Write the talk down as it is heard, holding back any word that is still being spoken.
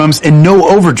minimums, and no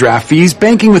overdraft fees,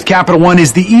 banking with Capital One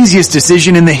is the easiest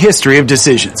decision in the history of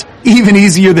decisions. Even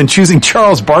easier than choosing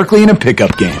Charles Barkley in a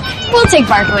pickup game. We'll take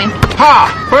Barkley.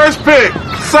 Ha! First pick.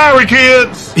 Sorry,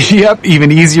 kids. Yep,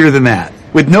 even easier than that.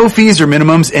 With no fees or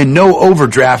minimums and no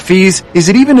overdraft fees, is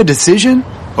it even a decision?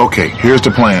 Okay, here's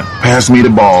the plan. Pass me the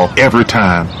ball every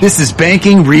time. This is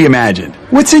banking reimagined.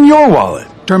 What's in your wallet?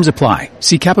 Terms apply.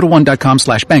 See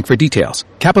CapitalOne.com/bank for details.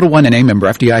 Capital One and a member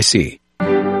FDIC.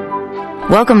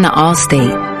 Welcome to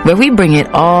Allstate, where we bring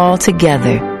it all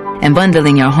together. And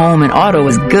bundling your home and auto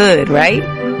is good, right?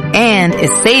 And it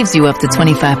saves you up to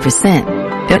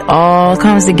 25%. It all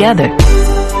comes together.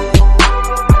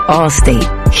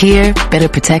 Allstate. Here, better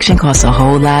protection costs a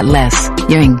whole lot less.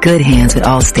 You're in good hands with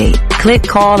Allstate. Click,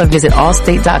 call, or visit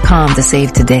allstate.com to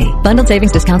save today. Bundled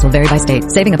savings discounts will vary by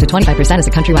state. Saving up to 25% is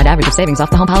a countrywide average of savings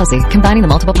off the home policy. Combining the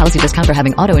multiple policy discount for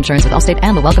having auto insurance with Allstate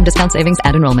and the welcome discount savings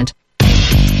at enrollment.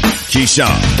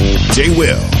 Keyshawn, J.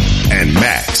 Will, and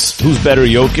Max. Who's better,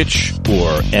 Jokic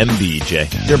or MBJ?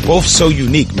 They're both so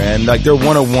unique, man. Like, they're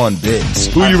one-on-one bigs.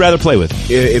 Who would you rather play with?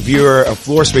 If you're a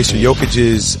floor spacer,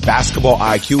 Jokic's basketball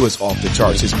IQ is off the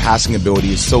charts. His passing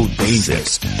ability is so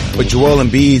dangerous. But Joel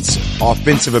Embiid's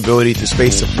offensive ability to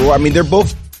space the floor, I mean, they're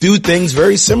both do things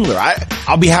very similar.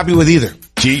 I'll be happy with either.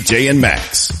 GJ and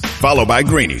Max, followed by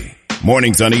Greeny.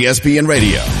 Mornings on ESPN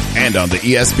Radio and on the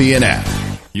ESPN app.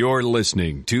 You're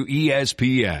listening to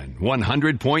ESPN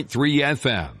 100.3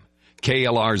 FM,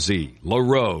 KLRZ, La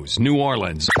Rose, New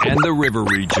Orleans, and the River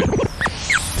Region.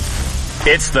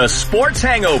 It's the Sports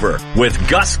Hangover with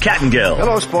Gus Kattengill.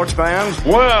 Hello, sports fans.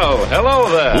 Well,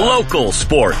 hello there. Local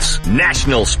sports,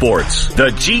 national sports.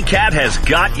 The G-Cat has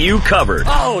got you covered.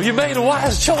 Oh, you made a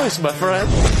wise choice, my friend.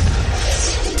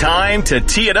 Time to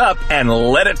tee it up and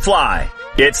let it fly.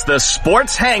 It's the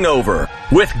Sports Hangover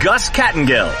with Gus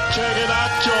Kattengill. Check it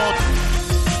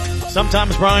out, John.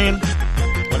 Sometimes, Brian,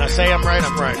 when I say I'm right,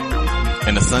 I'm right.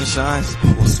 And the sun shines,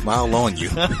 we'll smile on you.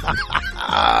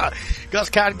 Gus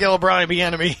Kattengill, Brian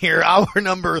Bienemy here. Hour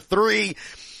number 3.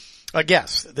 A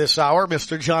guest this hour,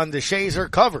 Mr. John DeShazer,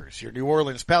 covers your New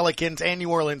Orleans Pelicans and New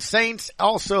Orleans Saints.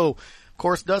 Also, of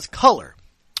course, does color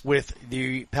with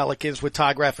the Pelicans with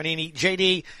Todd Graffanini.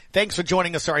 JD, thanks for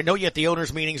joining us, sir. I know you at the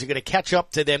owners' meetings. You're going to catch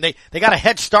up to them. They got a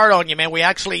head start on you, man. We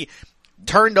actually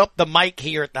turned up the mic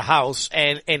here at the house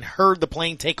and heard the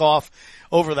plane take off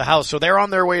over the house. So they're on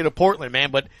their way to Portland,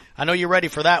 man. But I know you're ready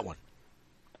for that one.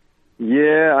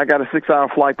 Yeah, I got a 6-hour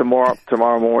flight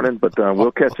tomorrow morning, but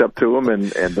we'll catch up to them,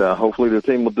 and hopefully the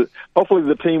team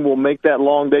will make that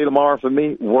long day tomorrow for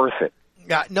me worth it.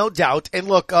 Yeah, no doubt. And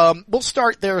look, we'll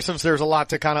start there since there's a lot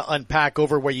to kind of unpack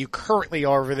over where you currently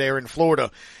are over there in Florida.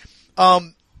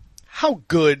 How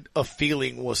good a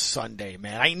feeling was Sunday,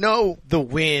 man? I know the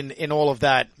win and all of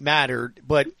that mattered,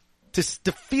 but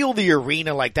to feel the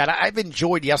arena like that, I've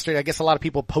enjoyed yesterday. I guess a lot of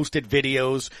people posted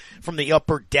videos from the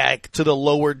upper deck to the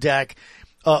lower deck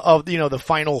of, the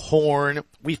final horn.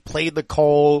 We've played the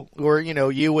call where,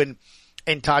 you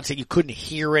and Todd said you couldn't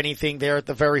hear anything there at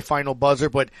the very final buzzer,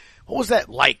 but what was that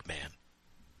like, man?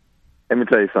 Let me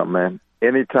tell you something, man.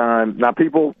 Anytime, now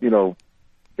people, can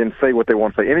say what they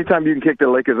want to say. Anytime you can kick the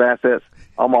Lakers' assets,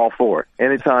 I'm all for it.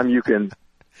 Anytime you can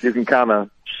kind of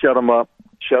shut them up,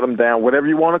 shut them down, whatever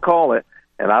you want to call it.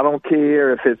 And I don't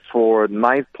care if it's for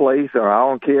 9th place or I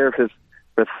don't care if it's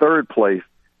for 3rd place,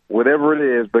 whatever it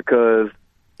is, because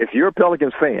if you're a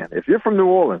Pelicans fan, if you're from New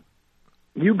Orleans,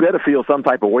 you better feel some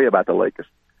type of way about the Lakers.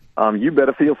 You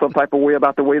better feel some type of way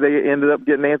about the way they ended up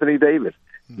getting Anthony Davis.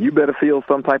 You better feel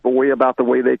some type of way about the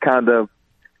way they kind of,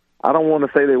 I don't want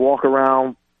to say they walk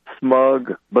around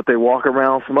smug, but they walk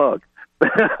around smug.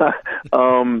 That's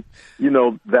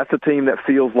a team that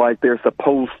feels like they're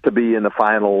supposed to be in the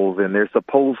finals and they're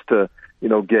supposed to,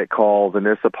 get calls and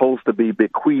they're supposed to be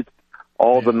bequeathed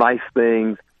all the nice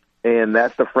things. And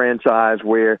that's the franchise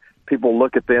where people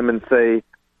look at them and say,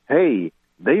 hey,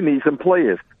 they need some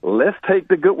players. Let's take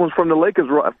the good ones from the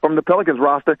Pelicans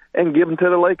roster and give them to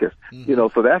the Lakers. Mm-hmm.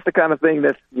 So that's the kind of thing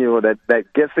that's, that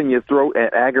gets in your throat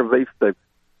and aggravates the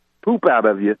poop out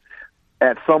of you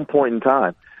at some point in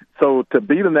time. So to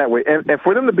beat them that way, and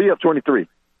for them to be up 23,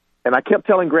 and I kept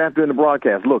telling Grant during the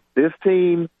broadcast, look, this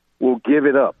team will give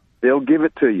it up. They'll give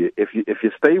it to you. If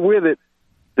you stay with it,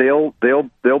 they'll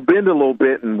bend a little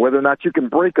bit, and whether or not you can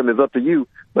break them is up to you,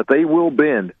 but they will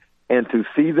bend. And to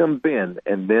see them bend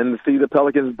and then see the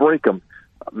Pelicans break them,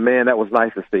 man, that was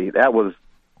nice to see. That wasn't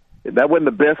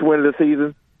the best win of the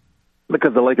season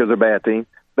because the Lakers are a bad team.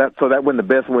 That wasn't the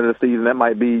best win of the season. That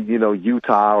might be,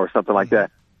 Utah or something like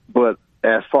that. But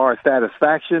as far as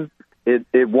satisfaction,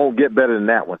 it won't get better than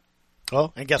that one.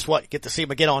 Well, and guess what? You get to see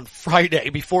them again on Friday.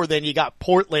 Before then, you got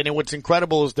Portland, and what's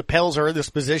incredible is the Pels are in this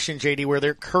position, JD, where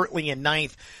they're currently in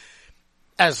ninth.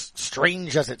 As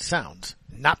strange as it sounds,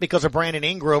 not because of Brandon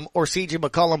Ingram or CJ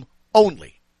McCollum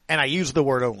only. And I use the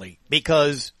word only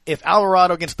because if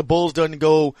Alvarado against the Bulls doesn't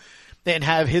go and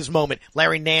have his moment,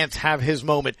 Larry Nance have his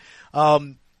moment.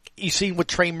 You see what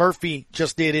Trey Murphy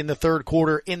just did in the third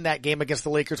quarter in that game against the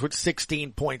Lakers with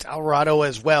 16 points. Alvarado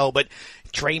as well, but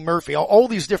Trey Murphy, all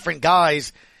these different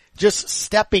guys just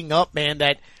stepping up, man,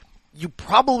 that you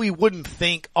probably wouldn't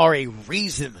think are a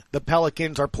reason the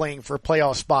Pelicans are playing for a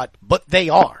playoff spot, but they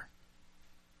are.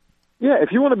 Yeah,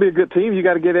 if you want to be a good team, you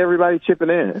got to get everybody chipping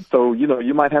in. So,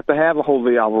 you might have to have a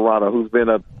Jose Alvarado, who's been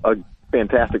a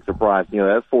fantastic surprise.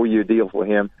 That's a 4-year deal for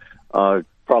him.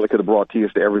 Probably could have brought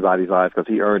tears to everybody's eyes because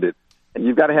he earned it. And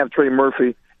you've got to have Trey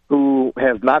Murphy, who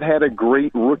has not had a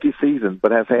great rookie season,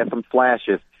 but has had some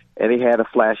flashes. And he had a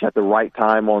flash at the right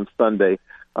time on Sunday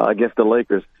against the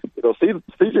Lakers.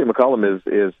 C.J. McCollum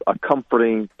is a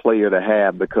comforting player to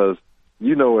have because,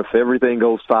 if everything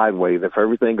goes sideways, if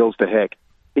everything goes to heck,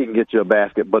 he can get you a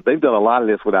basket. But they've done a lot of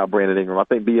this without Brandon Ingram. I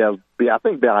think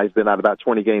B.I.'s been out about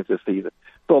 20 games this season.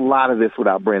 So a lot of this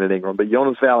without Brandon Ingram. But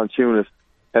Jonas Valanciunas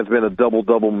has been a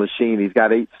double-double machine. He's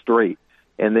got 8 straight.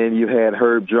 And then you had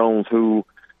Herb Jones, who,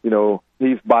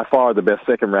 he's by far the best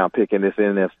second-round pick in this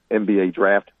NBA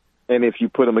draft. And if you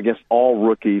put him against all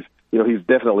rookies, he's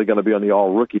definitely going to be on the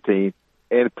all-rookie team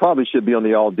and probably should be on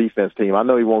the all-defense team. I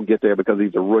know he won't get there because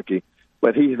he's a rookie,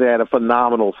 but he's had a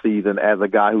phenomenal season as a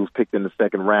guy who's picked in the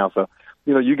second round. So,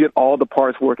 you get all the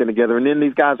parts working together. And then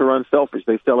these guys are unselfish.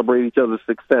 They celebrate each other's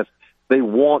success. They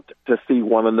want to see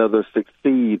one another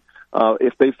succeed.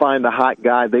 If they find a hot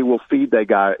guy, they will feed that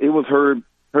guy. It was Herb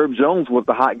Jones was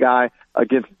the hot guy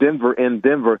against Denver in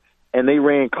Denver, and they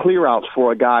ran clear-outs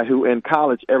for a guy who in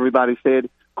college everybody said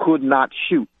could not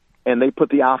shoot. And they put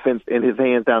the offense in his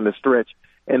hands down the stretch,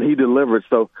 and he delivered.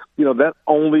 So, that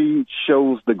only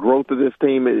shows the growth of this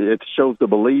team. It shows the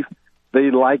belief.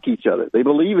 They like each other. They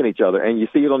believe in each other, and you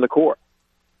see it on the court.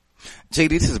 JD,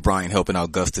 this is Brian helping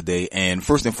out Gus today. And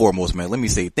first and foremost, man, let me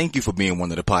say thank you for being one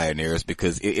of the pioneers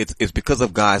because it's because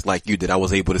of guys like you that I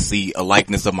was able to see a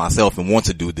likeness of myself and want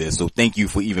to do this. So thank you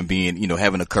for even being,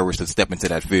 having the courage to step into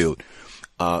that field.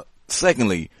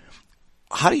 Secondly,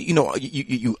 how do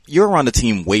you're around the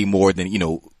team way more than,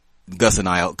 Gus and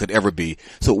I could ever be.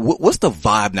 So what's the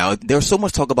vibe now? There's so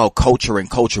much talk about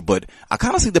culture, but I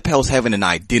kind of see the Pels having an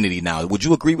identity now. Would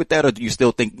you agree with that, or do you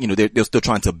still think, they're still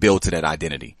trying to build to that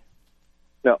identity?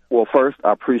 No, well, first,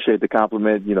 I appreciate the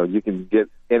compliment. You can get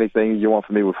anything you want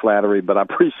from me with flattery, but I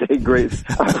appreciate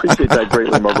that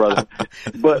greatly, my brother.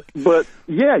 But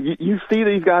yeah, you see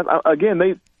these guys again.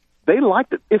 They like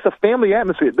it. It's a family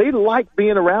atmosphere. They like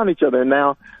being around each other. And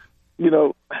now,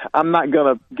 I'm not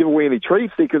going to give away any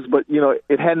trade secrets, but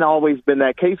it hadn't always been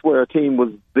that case where a team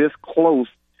was this close,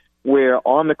 where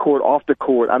on the court, off the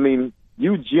court. I mean,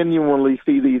 you genuinely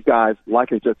see these guys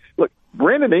like each other. Look,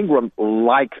 Brandon Ingram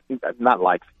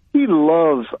he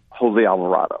loves Jose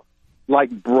Alvarado, like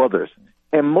brothers.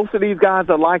 And most of these guys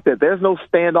are like that. There's no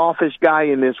standoffish guy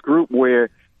in this group where,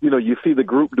 you see the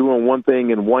group doing one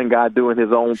thing and one guy doing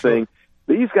his own thing.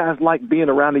 These guys like being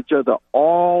around each other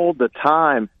all the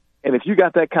time. And if you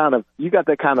got that kind of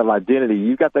identity,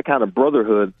 you got that kind of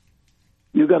brotherhood,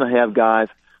 you're going to have guys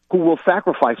who will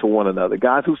sacrifice for one another.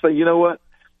 Guys who say, you know what?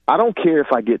 I don't care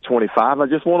if I get 25. I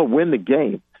just want to win the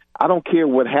game. I don't care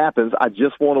what happens. I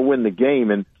just want to win the game.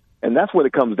 And that's what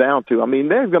it comes down to. I mean,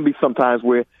 there's going to be some times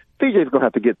where CJ's going to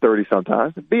have to get 30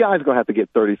 sometimes. B.I.'s going to have to get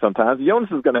 30 sometimes.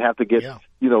 Jonas is going to have to get,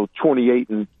 28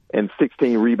 and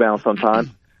 16 rebounds sometimes.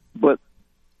 But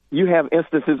you have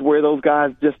instances where those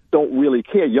guys just don't really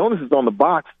care. Jonas is on the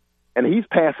box, and he's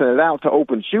passing it out to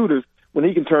open shooters when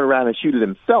he can turn around and shoot it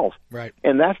himself. Right.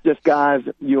 And that's just guys,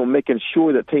 making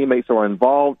sure that teammates are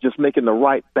involved, just making the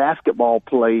right basketball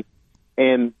play.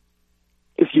 And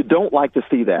if you don't like to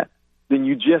see that, then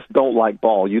you just don't like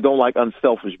ball. You don't like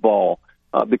unselfish ball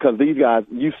because these guys,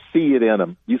 you see it in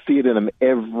them. You see it in them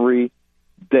every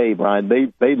day, Brian.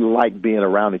 They like being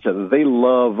around each other. They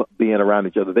love being around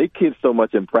each other. They kid so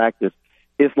much in practice.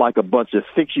 It's like a bunch of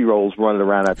 6-year-olds running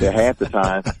around out there half the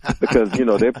time because,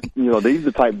 they're, these are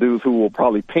the type of dudes who will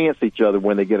probably pants each other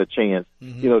when they get a chance,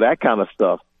 that kind of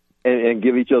stuff, and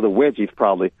give each other wedgies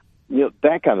probably,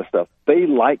 that kind of stuff. They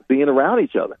like being around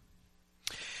each other.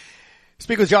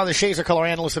 Speak with Jonathan Shazer, color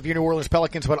analyst of your New Orleans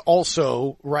Pelicans, but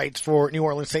also writes for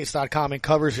NewOrleansSaints.com and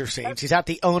covers your Saints. He's at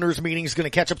the owners' meeting. He's going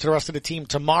to catch up to the rest of the team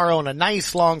tomorrow on a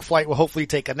nice long flight. We'll hopefully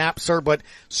take a nap, sir. But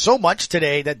so much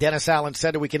today that Dennis Allen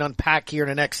said that we can unpack here in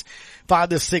the next 5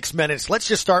 to 6 minutes. Let's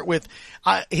just start with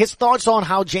his thoughts on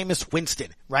how Jameis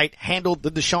Winston, right, handled the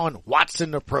Deshaun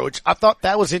Watson approach. I thought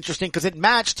that was interesting because it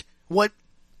matched what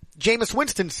Jameis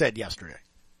Winston said yesterday.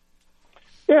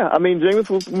 Yeah, I mean, Jameis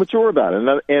was mature about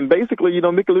it. And basically,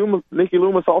 Mickey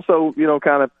Loomis also,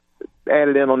 kind of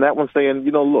added in on that one saying,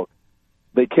 look,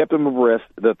 they kept him abreast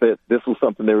that this was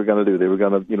something they were going to do. They were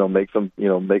going to,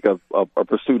 make a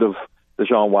pursuit of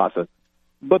Deshaun Watson.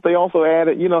 But they also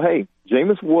added, hey,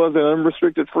 Jameis was an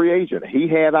unrestricted free agent. He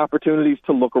had opportunities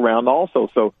to look around also.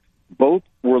 So both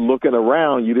were looking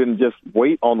around. You didn't just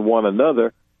wait on one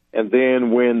another. And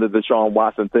then when the Deshaun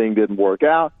Watson thing didn't work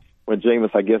out, when Jameis,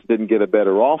 I guess, didn't get a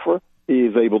better offer, he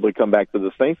is able to come back to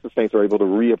the Saints. The Saints are able to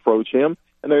reapproach him,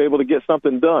 and they're able to get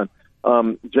something done.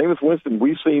 Jameis Winston,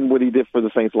 we've seen what he did for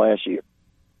the Saints last year.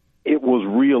 It was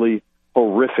really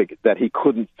horrific that he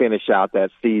couldn't finish out that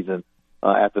season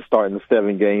after starting the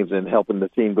 7 games and helping the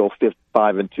team go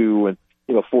 5-2 and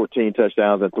 14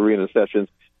 touchdowns and 3 interceptions.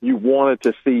 You wanted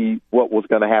to see what was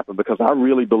going to happen because I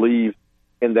really believe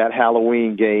in that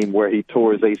Halloween game where he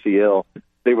tore his ACL,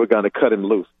 they were going to cut him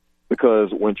loose. Because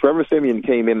when Trevor Siemian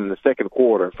came in the second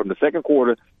quarter, from the second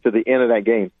quarter to the end of that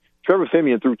game, Trevor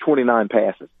Siemian threw 29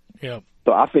 passes. Yeah.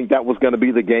 So I think that was going to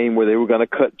be the game where they were going to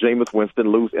cut Jameis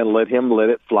Winston loose and let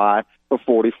it fly for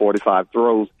 40, 45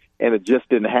 throws. And it just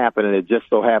didn't happen, and it just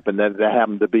so happened that it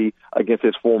happened to be against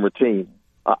his former team.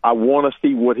 I want to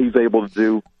see what he's able to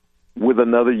do with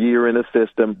another year in the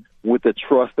system, with the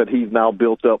trust that he's now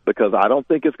built up, because I don't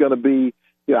think it's going to be,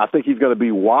 I think he's going to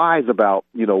be wise about,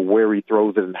 where he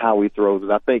throws it and how he throws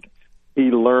it. I think he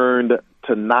learned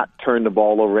to not turn the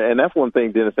ball over. And that's one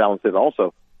thing Dennis Allen said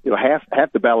also,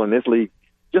 half the battle in this league,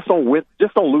 just don't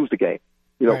lose the game.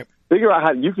 Right. Figure out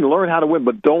how you can learn how to win,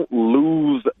 but don't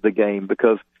lose the game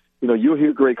because, you'll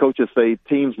hear great coaches say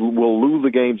teams will lose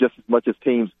the game just as much as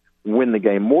teams win the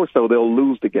game. More so, they'll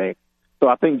lose the game. So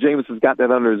I think Jameis has got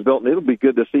that under his belt, and it'll be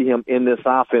good to see him in this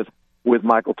offense with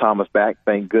Michael Thomas back,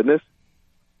 thank goodness.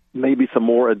 Maybe some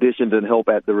more additions and help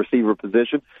at the receiver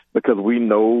position because we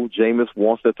know Jameis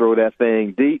wants to throw that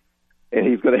thing deep, and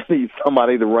he's going to need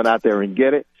somebody to run out there and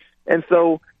get it. And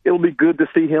so it'll be good to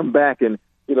see him back. And,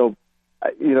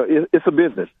 it's a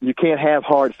business. You can't have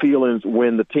hard feelings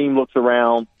when the team looks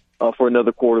around for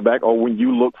another quarterback or when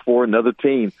you look for another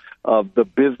team. The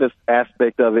business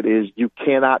aspect of it is you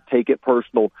cannot take it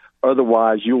personal.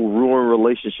 Otherwise, you'll ruin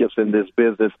relationships in this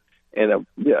business. And,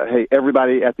 hey,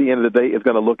 everybody at the end of the day is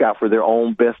going to look out for their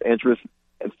own best interests.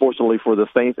 And fortunately for the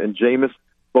Saints and Jameis,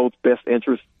 both best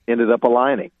interests ended up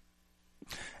aligning.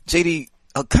 JD,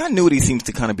 continuity seems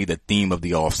to kind of be the theme of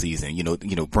the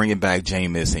offseason, bringing back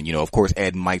Jameis and, of course,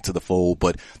 adding Mike to the fold.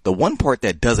 But the one part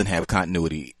that doesn't have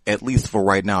continuity, at least for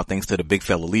right now, thanks to the big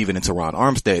fella leaving and Teron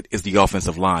Armstead, is the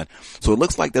offensive line. So it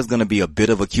looks like there's going to be a bit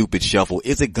of a Cupid shuffle.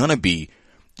 Is it going to be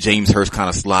James Hurst kind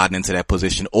of sliding into that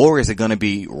position, or is it going to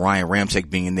be Ryan Ramczyk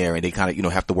being there and they kind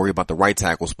of, have to worry about the right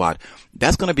tackle spot?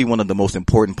 That's going to be one of the most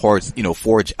important parts,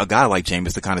 for a guy like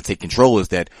Jameis to kind of take control, is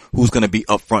that who's going to be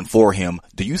up front for him.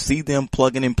 Do you see them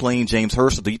plugging and playing James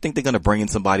Hurst, or do you think they're going to bring in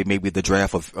somebody maybe at the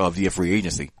draft of via free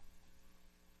agency?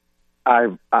 I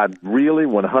really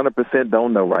 100%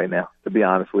 don't know right now, to be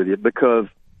honest with you, because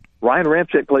Ryan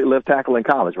Ramczyk played left tackle in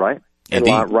college, right? And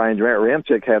Ryan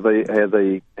Ramczyk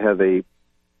has a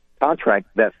contract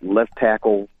that's left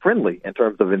tackle friendly in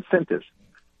terms of incentives.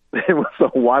 So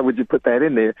why would you put that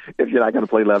in there if you're not going to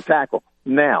play left tackle?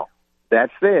 Now, that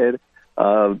said,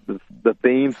 the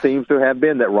theme seems to have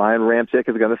been that Ryan Ramczyk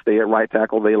is going to stay at right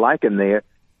tackle. They like him there,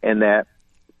 and that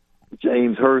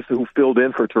James Hurst, who filled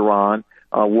in for Teron,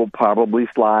 will probably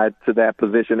slide to that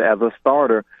position as a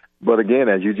starter. But again,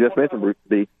 as you just mentioned,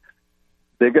 they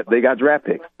got draft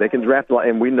picks. They can draft,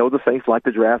 and we know the Saints like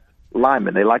to draft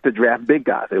linemen. They like to draft big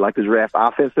guys. They like to draft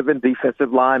offensive and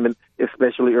defensive linemen,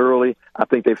 especially early. I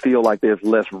think they feel like there's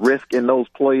less risk in those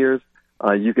players.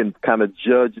 You can kind of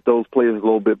judge those players a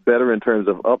little bit better in terms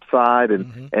of upside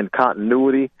and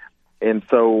continuity. And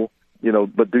so,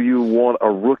 but do you want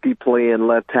a rookie playing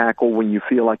left tackle when you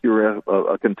feel like you're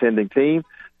a contending team?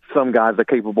 Some guys are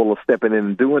capable of stepping in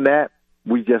and doing that.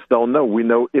 We just don't know. We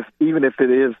know even if it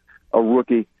is a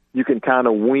rookie, you can kind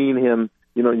of wean him.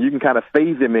 You can kind of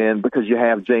phase him in because you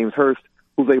have James Hurst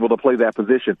who's able to play that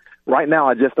position. Right now,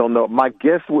 I just don't know. My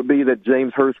guess would be that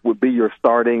James Hurst would be your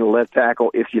starting left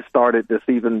tackle if you started the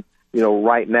season,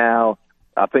 right now.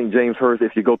 I think James Hurst,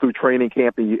 if you go through training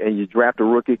camp and you draft a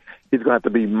rookie, he's going to have to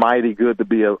be mighty good to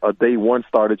be a day one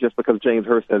starter just because James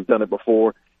Hurst has done it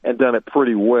before and done it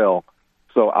pretty well.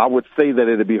 So I would say that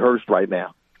it'd be Hurst right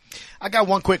now. I got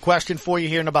one quick question for you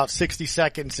here in about 60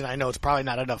 seconds, and I know it's probably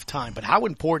not enough time, but how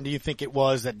important do you think it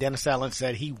was that Dennis Allen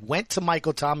said he went to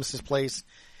Michael Thomas's place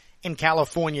in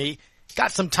California? He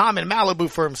got some time in Malibu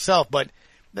for himself, but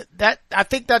that I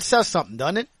think that says something,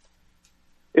 doesn't it?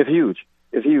 It's huge.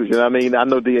 It's huge. And I mean, I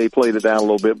know DA played it down a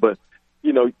little bit, but,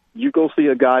 you know, you go see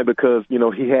a guy because, you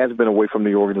know, he has been away from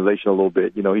the organization a little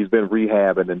bit. You know, he's been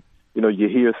rehabbing and, you know, you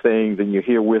hear things and you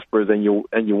hear whispers and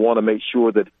you want to make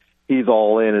sure that he's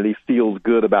all in and he feels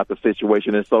good about the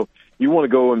situation. And so you want to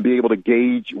go and be able to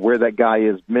gauge where that guy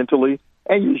is mentally,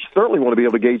 and you certainly want to be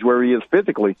able to gauge where he is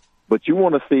physically, but you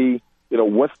want to see, you know,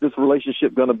 what's this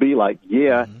relationship going to be like?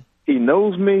 Yeah, he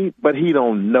knows me, but he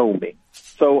don't know me.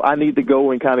 So I need to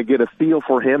go and kind of get a feel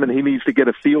for him, and he needs to get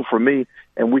a feel for me,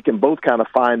 and we can both kind of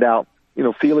find out, you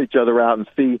know, feel each other out and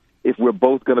see if we're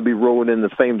both going to be rowing in the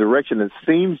same direction. It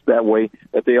seems that way,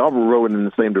 that they are rowing in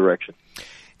the same direction.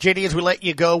 JD, as we let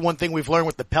you go, one thing we've learned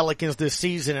with the Pelicans this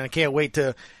season, and I can't wait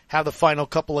to have the final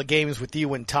couple of games with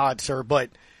you and Todd, sir,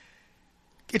 but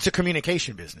it's a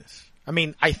communication business. I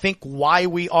mean, I think why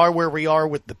we are where we are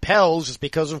with the Pels is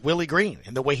because of Willie Green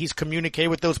and the way he's communicated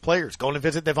with those players, going to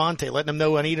visit Devontae, letting them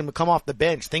know I need him to come off the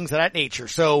bench, things of that nature.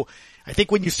 So I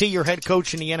think when you see your head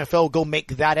coach in the NFL go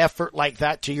make that effort like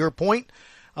that, to your point,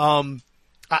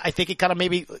 I think it kind of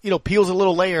maybe, you know, peels a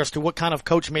little layer as to what kind of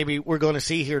coach maybe we're going to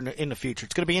see here in the future.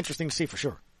 It's going to be interesting to see for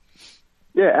sure.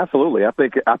 Yeah, absolutely. I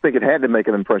think it had to make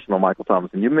an impression on Michael Thomas.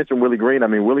 And you mentioned Willie Green. I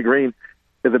mean, Willie Green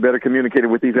is a better communicator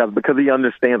with these guys because he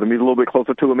understands them. He's a little bit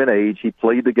closer to them in age. He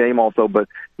played the game also, but,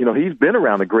 you know, he's been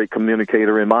around a great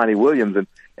communicator in Monty Williams,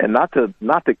 and not to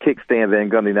kick Stan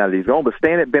Van Gundy now that he's gone, but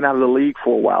Stan had been out of the league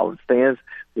for a while, and Stan's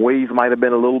ways might have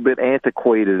been a little bit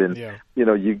antiquated, and you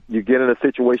know, you get in a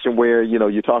situation where, you know,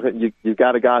 you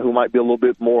got a guy who might be a little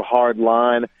bit more hard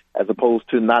line as opposed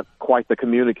to not quite the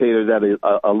communicator that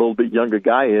a little bit younger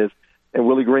guy is. And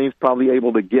Willie Green's probably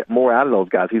able to get more out of those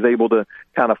guys. He's able to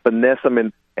kind of finesse them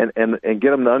and get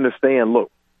them to understand, look,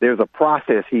 there's a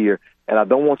process here, and I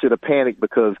don't want you to panic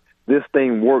because this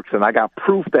thing works, and I got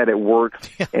proof that it works.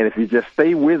 And if you just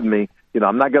stay with me, you know,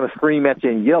 I'm not going to scream at you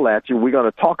and yell at you. We're going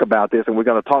to talk about this, and we're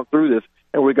going to talk through this,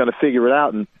 and we're going to figure it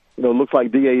out. And, you know, it looks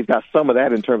like DA's got some of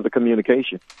that in terms of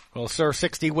communication. Well, sir,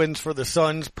 60 wins for the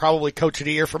Suns, probably coach of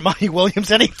the year for Monty Williams.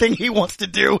 Anything he wants to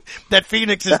do that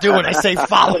Phoenix is doing, I say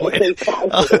follow it.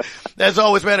 As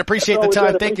always, man, appreciate the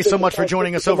time. Thank you so much for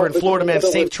joining us over in Florida, man.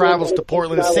 Safe travels to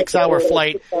Portland, 6-hour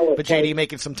flight. But JD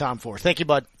making some time for us. Thank you,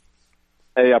 bud.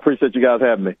 Hey, I appreciate you guys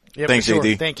having me. Yeah, thanks, sure.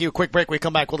 JD. Thank you. Quick break. We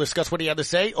come back. We'll discuss what he had to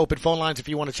say. Open phone lines if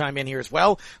you want to chime in here as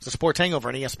well. It's the Sports Hangover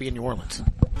on ESPN New Orleans.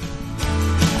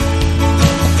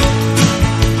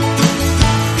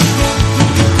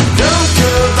 Don't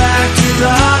go back to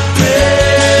Rockville.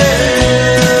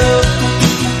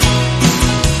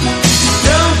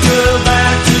 Don't go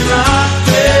back to Rockville.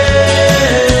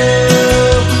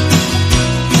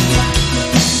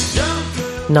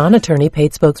 Non-attorney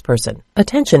paid spokesperson.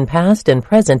 Attention past and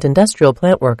present industrial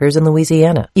plant workers in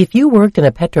Louisiana. If you worked in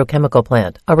a petrochemical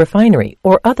plant, a refinery,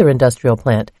 or other industrial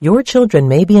plant, your children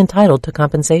may be entitled to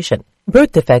compensation.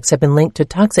 Birth defects have been linked to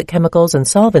toxic chemicals and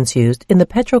solvents used in the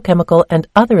petrochemical and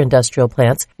other industrial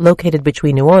plants located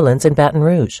between New Orleans and Baton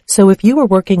Rouge. So if you were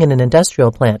working in an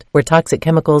industrial plant where toxic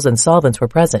chemicals and solvents were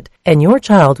present, and your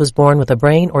child was born with a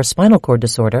brain or spinal cord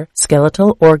disorder,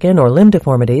 skeletal, organ, or limb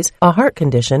deformities, a heart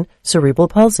condition, cerebral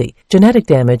palsy, genetic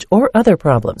damage, or other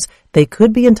problems, they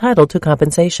could be entitled to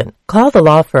compensation. Call the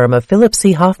law firm of Philip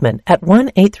C. Hoffman at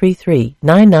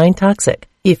 1-833-99-TOXIC.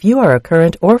 If you are a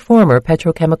current or former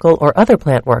petrochemical or other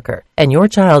plant worker and your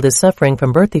child is suffering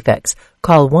from birth defects,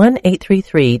 call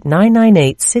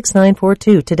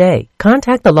 1-833-998-6942 today.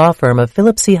 Contact the law firm of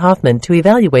Philip C. Hoffman to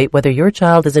evaluate whether your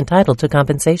child is entitled to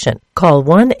compensation. Call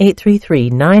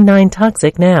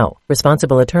 1-833-99-TOXIC now.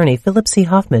 Responsible attorney Philip C.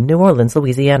 Hoffman, New Orleans,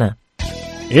 Louisiana.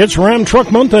 It's Ram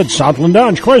Truck Month at Southland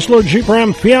Dodge, Chrysler, Jeep,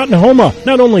 Ram, Fiat, and Homa.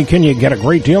 Not only can you get a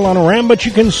great deal on a Ram, but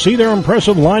you can see their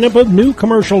impressive lineup of new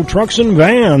commercial trucks and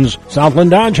vans.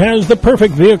 Southland Dodge has the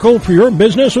perfect vehicle for your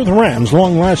business with Ram's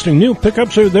long-lasting new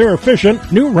pickups or their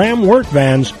efficient new Ram work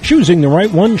vans. Choosing the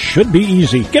right one should be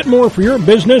easy. Get more for your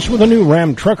business with a new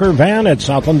Ram trucker van at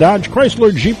Southland Dodge,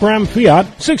 Chrysler, Jeep, Ram,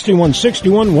 Fiat,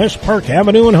 6161 West Park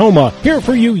Avenue in Homa. Here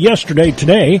for you yesterday,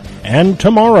 today, and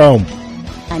tomorrow.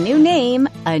 A new name,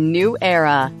 a new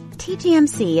era.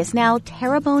 TGMC is now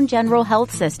Terrebonne General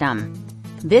Health System.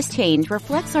 This change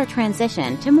reflects our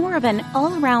transition to more of an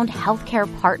all-around healthcare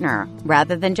partner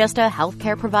rather than just a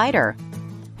healthcare provider.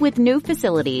 With new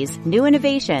facilities, new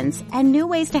innovations, and new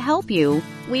ways to help you,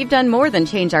 we've done more than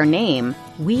change our name.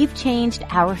 We've changed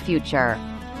our future.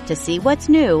 To see what's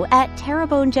new at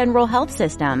Terrebonne General Health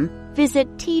System, visit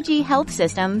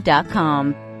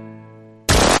tghealthsystem.com.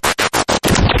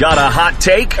 Got a hot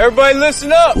take? Everybody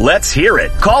listen up. Let's hear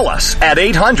it. Call us at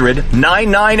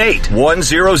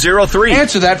 800-998-1003.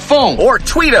 Answer that phone. Or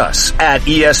tweet us at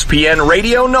ESPN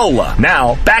Radio NOLA.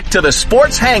 Now, back to the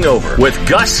Sports Hangover with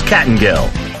Gus Kattengill.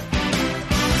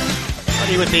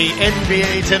 With the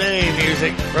NBA Today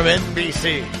music from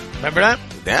NBC. Remember that?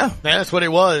 Yeah. That's what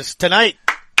it was. Tonight.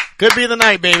 Could be the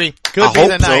night, baby. Could be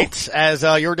the night. As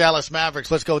your Dallas Mavericks.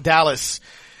 Let's go Dallas.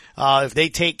 If they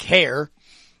take care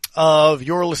of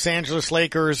your Los Angeles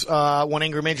Lakers, one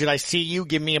angry midget, I see you.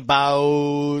 Give me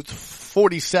about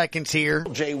 40 seconds here.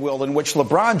 Jay Will, in which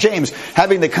LeBron James,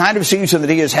 having the kind of season that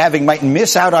he is having, might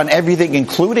miss out on everything,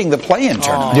 including the play-in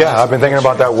tournament. Yeah, I've been thinking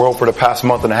about that world for the past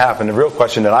month and a half, and the real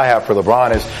question that I have for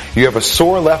LeBron is, you have a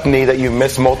sore left knee that you've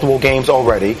missed multiple games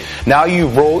already. Now you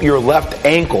roll your left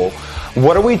ankle.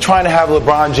 What are we trying to have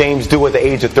LeBron James do at the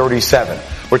age of 37?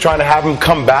 We're trying to have him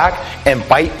come back and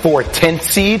bite for a 10th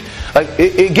seed? Like,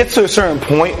 it gets to a certain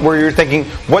point where you're thinking,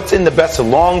 what's in the best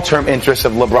long-term interest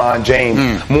of LeBron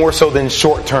James, more so than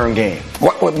short-term game?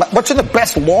 What's in the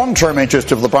best long-term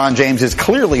interest of LeBron James is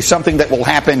clearly something that will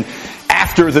happen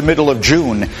after the middle of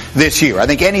June this year. I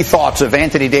think any thoughts of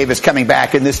Anthony Davis coming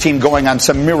back and this team going on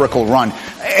some miracle run,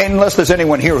 unless there's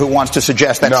anyone here who wants to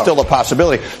suggest that's still a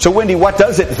possibility. So, Wendy, what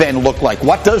does it then look like?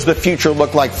 What does the future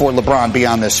look like for LeBron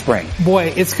beyond this spring?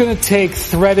 Boy, it's going to take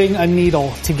threading a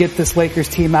needle to get this Lakers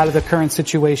team out of the current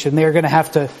situation. They are going to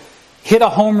have to hit a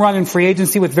home run in free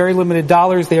agency with very limited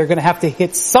dollars. They are going to have to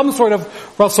hit some sort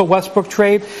of Russell Westbrook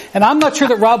trade. And I'm not sure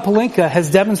that Rob Pelinka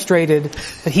has demonstrated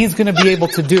that he's going to be able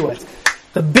to do it.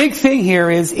 The big thing here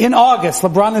is in August,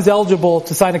 LeBron is eligible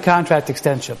to sign a contract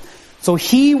extension. So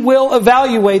he will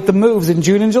evaluate the moves in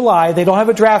June and July. They don't have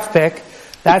a draft pick.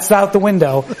 That's out the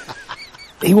window.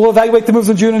 He will evaluate the moves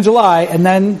in June and July and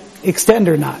then extend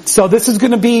or not. So this is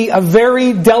going to be a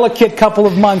very delicate couple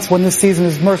of months when this season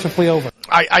is mercifully over.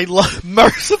 I love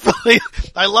mercifully.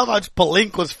 I love how it's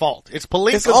Pelinka's fault. It's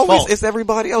Pelinka's fault. It's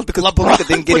everybody else because Pelinka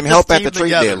didn't get him help at the trade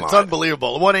deadline. It's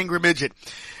unbelievable. One angry midget.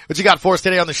 What you got for us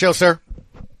today on the show, sir?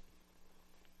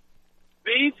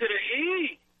 B to the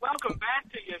E. Welcome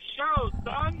back to your show,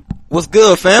 son. What's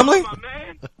good, family?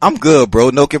 I'm good, bro.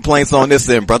 No complaints on this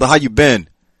end, brother. How you been?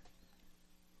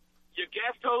 Your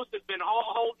guest host has been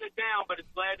holding it down, but it's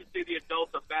glad to see the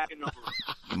adults are back in the room.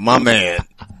 My man.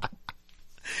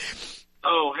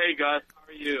 Oh, hey, guys. How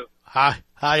are you? Hi,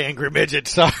 angry midget.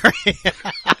 Sorry.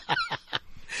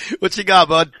 What you got,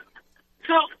 bud?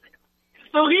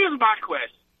 So here's my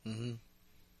question.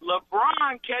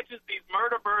 LeBron catches these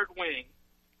murder bird wings.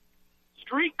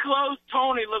 Street clothes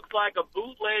Tony looks like a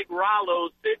bootleg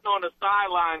Rollo sitting on the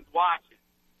sidelines watching.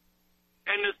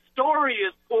 And the story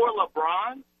is for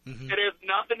LeBron. It has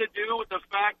nothing to do with the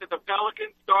fact that the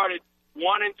Pelicans started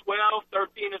 1-12,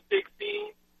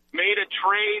 13-16, made a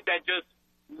trade that just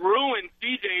ruined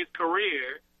CJ's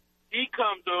career. He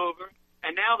comes over,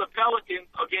 and now the Pelicans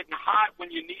are getting hot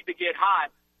when you need to get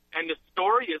hot. And the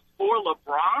story is for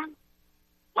LeBron?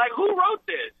 Like, who wrote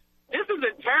this? This is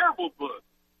a terrible book.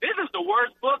 This is the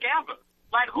worst book ever.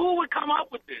 Like, who would come up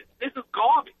with this? This is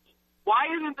garbage. Why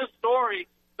isn't the story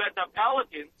that the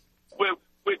Pelicans, with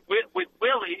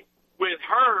Willie, with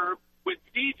Herb, with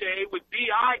CJ, with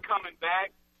B.I. coming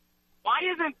back, why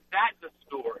isn't that the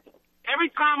story? Every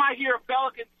time I hear a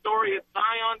Pelican story, it's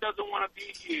Zion doesn't want to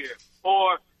be here,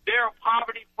 or they're a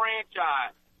poverty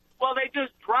franchise. Well, they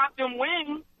just dropped them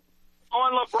wings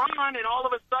on LeBron, and all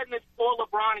of a sudden it's for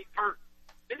LeBron, he's hurt.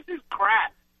 This is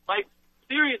crap. Like,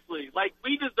 seriously, like,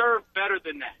 we deserve better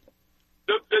than that.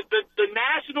 The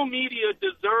national media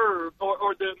deserves,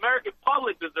 or the American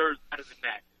public deserves better than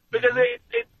that. Because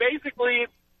it's basically,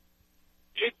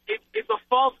 it's a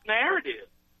false narrative.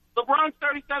 LeBron's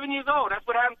 37 years old. That's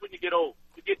what happens when you get old.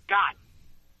 You get got.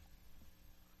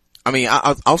 I mean,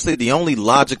 I'll say the only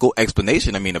logical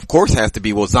explanation, I mean, of course, has to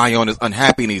be, well, Zion is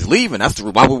unhappy and he's leaving.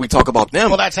 Why would we talk about them?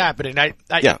 Well, that's happening. I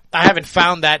haven't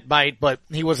found that bite, but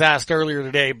he was asked earlier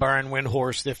today, Byron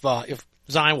Windhorst, if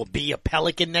Zion will be a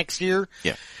Pelican next year.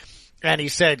 Yeah. And he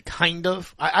said, kind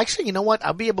of. Actually, you know what?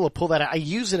 I'll be able to pull that out. I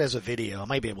use it as a video. I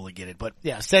might be able to get it. But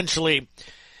yeah, essentially,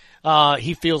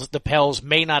 he feels that the Pels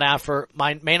may not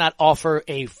offer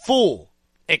a full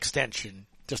extension,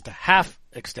 just a half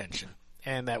extension.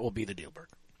 And that will be the deal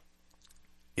breaker.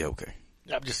 Yeah, okay.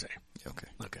 I'm just saying. Okay.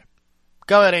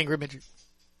 Go ahead, angry midget.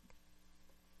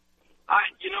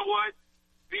 You know what?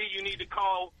 B, you need to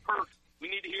call Perk. We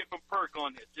need to hear from Perk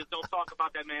on this. Just don't talk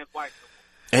about that man's wife.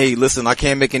 Hey, listen, I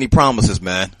can't make any promises,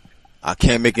 man. I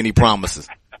can't make any promises.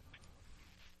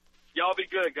 Y'all be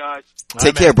good, guys.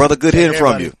 Take care, brother. Good hearing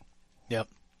from you. Yep.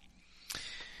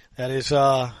 That is,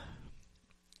 that's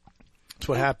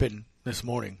what happened this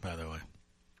morning, by the way.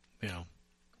 You know,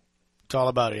 it's all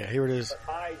about it. Yeah, here it is.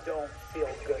 I don't feel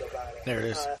good about it. There it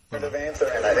is. Answer,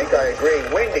 and I think I agree.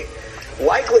 Wendy,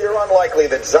 likely or unlikely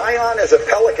that Zion is a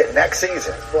Pelican next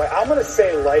season? Boy, I'm going to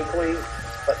say likely,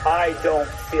 but I don't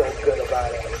feel good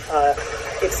about it.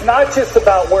 It's not just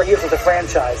about where he is with the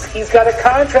franchise. He's got a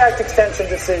contract extension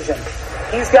decision.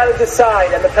 He's got to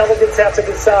decide, and the Pelicans have to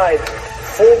decide.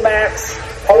 Full max,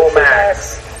 partial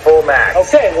max. Full max.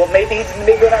 Okay, well maybe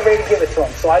they're not ready to give it to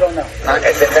him, so I don't know.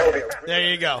 There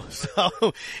you go.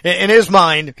 So in his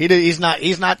mind, he's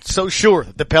not so sure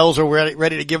that the Pels are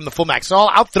ready to give him the full max. So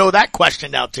I'll throw that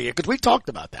question out to you because we talked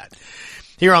about that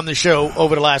here on the show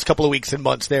over the last couple of weeks and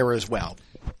months there as well.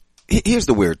 Here's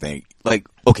the weird thing. Like,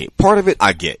 okay, part of it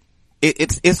I get.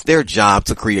 It's their job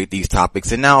to create these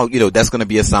topics, and now, that's gonna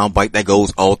be a soundbite that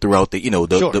goes all throughout the,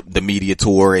 the media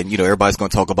tour, and, everybody's gonna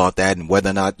talk about that and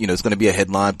whether or not, it's gonna be a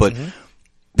headline, but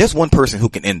there's one person who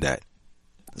can end that.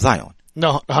 Zion.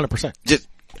 No, 100%.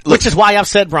 Which is why I've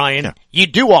said, Brian, you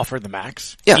do offer the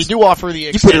max. Yes. You do offer the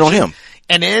extension. You put it on him.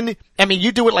 And then,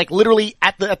 you do it like literally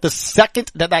at the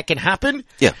second that can happen.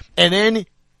 Yeah. And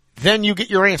then you get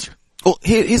your answer. Well,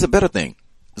 here's a better thing.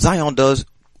 Zion does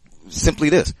simply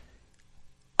this.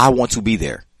 I want to be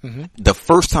there. Mm-hmm. The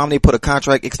first time they put a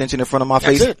contract extension in front of my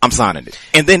face, I'm signing it.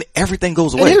 And then everything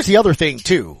goes away. And here's the other thing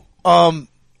too.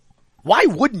 Why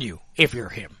wouldn't you if you're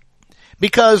him?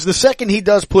 Because the second he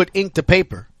does put ink to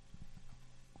paper,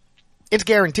 it's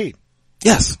guaranteed.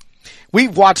 Yes.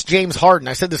 We've watched James Harden,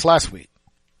 I said this last week,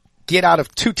 get out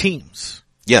of 2 teams.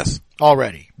 Yes.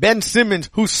 Already. Ben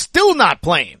Simmons, who's still not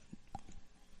playing,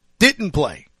 didn't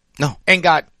play. No. And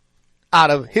got out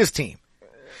of his team.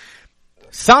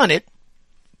 Sign it.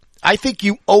 I think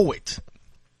you owe it.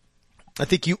 I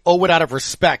think you owe it out of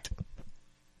respect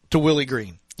to Willie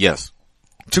Green. Yes.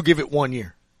 To give it 1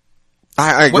 year.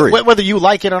 I agree. Whether you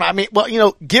like it or not.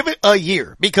 Give it a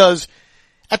year because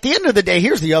at the end of the day,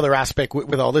 here's the other aspect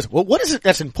with all this. Well, what is it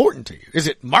that's important to you? Is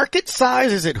it market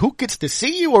size? Is it who gets to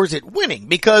see you, or is it winning?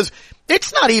 Because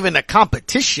it's not even a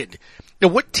competition.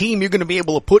 What team you're going to be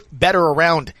able to put better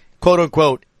around, quote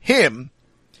unquote, him.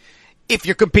 If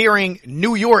you're comparing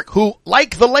New York, who,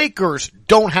 like the Lakers,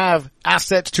 don't have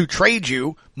assets to trade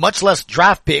you, much less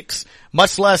draft picks,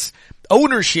 much less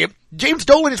ownership, James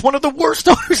Dolan is one of the worst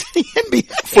owners in the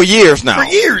NBA. For years now. For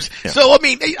years. Yeah. So,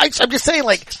 I'm just saying,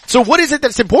 so what is it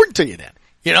that's important to you then?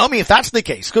 If that's the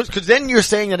case, because then you're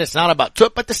saying that it's not about,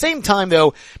 but at the same time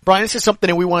though, Brian, this is something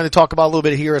that we wanted to talk about a little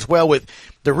bit here as well with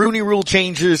the Rooney Rule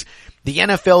changes, the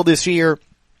NFL this year,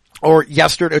 or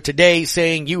yesterday or today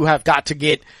saying you have got to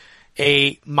get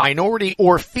a minority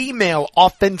or female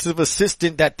offensive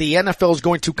assistant that the NFL is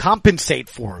going to compensate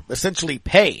for, essentially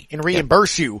pay and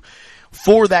reimburse you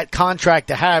for that contract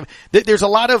to have. There's a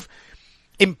lot of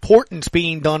importance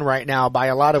being done right now by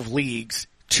a lot of leagues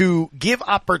to give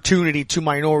opportunity to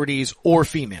minorities or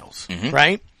females,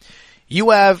 right?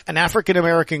 You have an African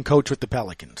American coach with the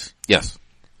Pelicans. Yes.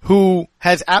 Who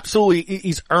has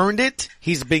he's earned it.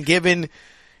 He's been given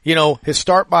his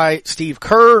start by Steve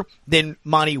Kerr, then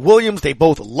Monty Williams. They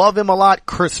both love him a lot.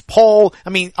 Chris Paul.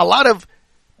 A lot of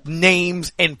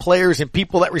names and players and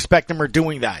people that respect him are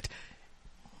doing that.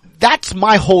 That's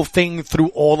my whole thing through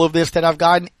all of this that I've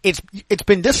gotten. It's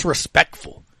been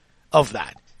disrespectful of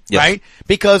that, right?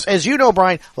 Because as you know,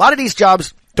 Brian, a lot of these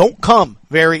jobs don't come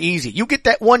very easy. You get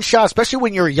that one shot, especially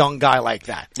when you're a young guy like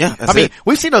that. Yeah, that's it.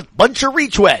 We've seen a bunch of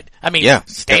retweet.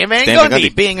 Stan Van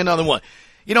Gundy being another one.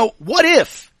 What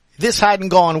if this hadn't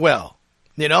gone well?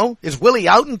 Is Willie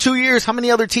out in 2 years? How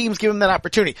many other teams give him that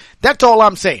opportunity? That's all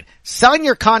I'm saying. Sign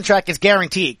your contract is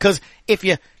guaranteed, because if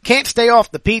you can't stay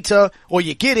off the pizza, or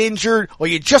you get injured, or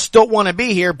you just don't want to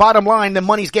be here, bottom line, the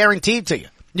money's guaranteed to you.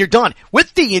 You're done.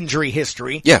 With the injury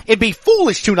history, it'd be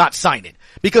foolish to not sign it,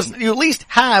 because you at least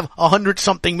have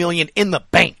 $100-something million in the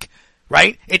bank,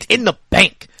 right? It's in the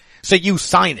bank. So you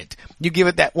sign it. You give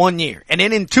it that 1 year. And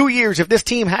then in 2 years, if this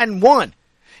team hadn't won,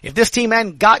 if this team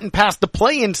hadn't gotten past the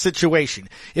play-in situation,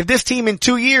 if this team in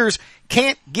 2 years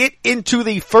can't get into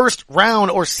the first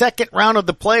round or second round of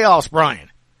the playoffs,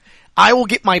 Brian, I will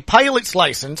get my pilot's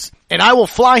license and I will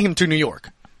fly him to New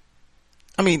York.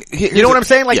 You know what I'm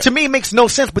saying? To me, it makes no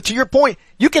sense. But to your point,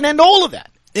 you can end all of that.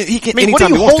 What are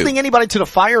you holding anybody to the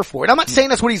fire for? And I'm not saying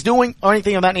that's what he's doing or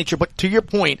anything of that nature, but to your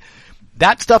point,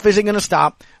 that stuff isn't going to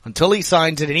stop until he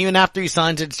signs it, and even after he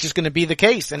signs it, it's just going to be the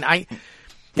case. And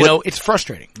it's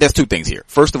frustrating. There's two things here.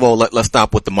 First of all, let's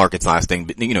stop with the market size thing.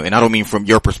 And I don't mean from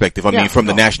your perspective. I mean from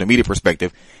the national media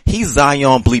perspective. He's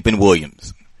Zion bleeping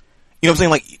Williams. You know what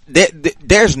I'm saying? Like,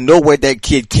 there's nowhere that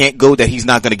kid can't go that he's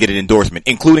not going to get an endorsement,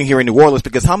 including here in New Orleans,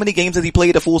 because how many games has he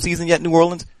played a full season yet in New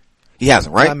Orleans? He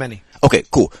hasn't, right? Not many. Okay,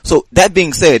 cool. So that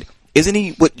being said, isn't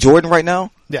he with Jordan right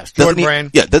now? Yes, Jordan Brand.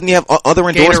 Yeah, doesn't he have other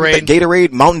endorsements?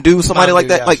 Gatorade, Mountain Dew, somebody like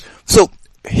that? Yes. Like, so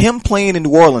him playing in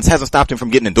New Orleans hasn't stopped him from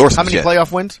getting endorsements yet. How many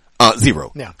playoff wins?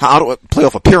 0. Yeah.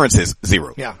 Playoff appearances,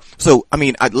 0. Yeah. So, I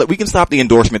mean, we can stop the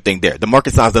endorsement thing there. The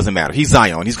market size doesn't matter. He's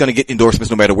Zion. He's going to get endorsements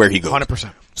no matter where he goes.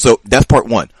 100%. So that's part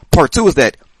one. Part two is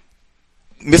that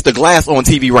Mr. Glass on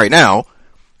TV right now,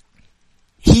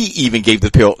 he even gave the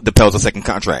Pels a second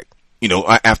contract,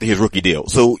 after his rookie deal.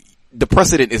 So the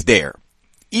precedent is there.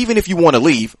 Even if you want to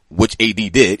leave, which AD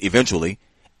did eventually,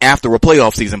 after a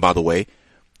playoff season, by the way,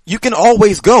 you can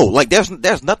always go. Like, there's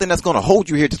nothing that's going to hold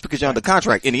you here just because you're under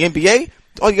contract. In the NBA,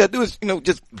 all you got to do is,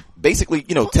 just basically,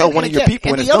 tell one of your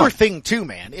people. And the other thing too,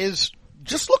 man, is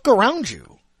just look around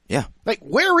you. Yeah. Like,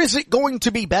 where is it going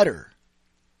to be better?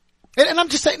 And I'm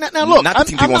just saying, now look,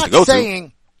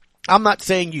 I'm not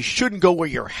saying you shouldn't go where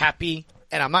you're happy,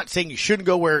 and I'm not saying you shouldn't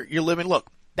go where you're living. Look,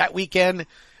 that weekend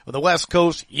on the West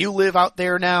Coast, you live out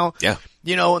there now. Yeah.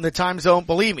 In the time zone,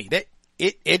 believe me, that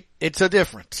it's a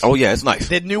difference. Oh yeah, it's nice.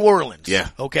 Than New Orleans. Yeah.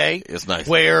 Okay? It's nice.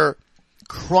 Where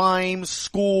crime,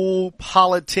 school,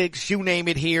 politics, you name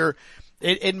it here,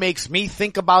 it makes me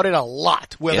think about it a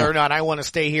lot, whether or not I want to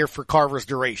stay here for Carver's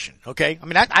duration. Okay? I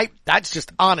mean, that's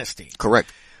just honesty.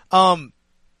 Correct.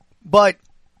 But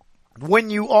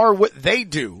when you are what they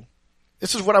do,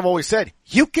 this is what I've always said.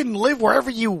 You can live wherever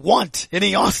you want in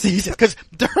the off season, because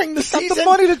during the season, the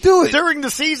money to do it. During the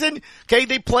season, okay,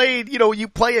 they played, you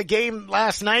play a game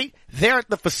last night, they're at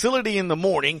the facility in the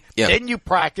morning, then you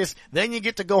practice, then you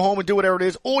get to go home and do whatever it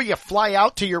is, or you fly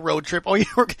out to your road trip, or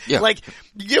like,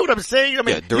 you know what I'm saying? I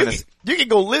mean, you can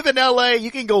go live in LA,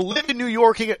 you can go live in New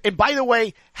York, and by the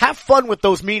way, have fun with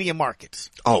those media markets.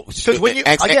 Oh, when you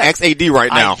ex-AD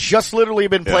right now. I just literally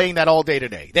been playing that all day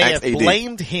today. They have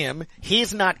blamed him.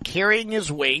 He's not carrying his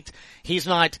weight. He's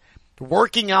not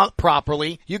working out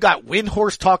properly. You got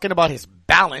Windhorst talking about his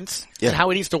balance and how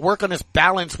he needs to work on his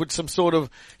balance with some sort of,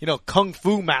 kung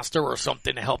fu master or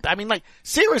something to help. I mean, like,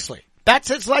 seriously, that's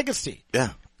his legacy.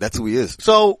 Yeah, that's who he is.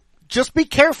 So just be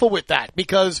careful with that,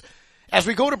 because as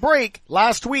we go to break,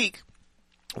 last week,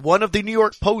 one of the New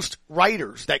York Post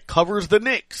writers that covers the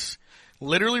Knicks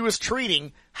literally was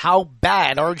treating how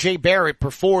bad R.J. Barrett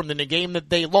performed in the game that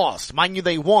they lost. Mind you,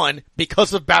 they won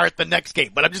because of Barrett the next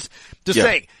game. But I'm just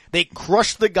saying, they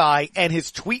crushed the guy, and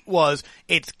his tweet was,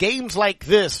 it's games like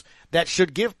this that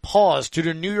should give pause to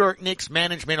the New York Knicks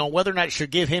management on whether or not it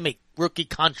should give him a rookie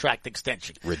contract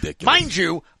extension. Ridiculous. Mind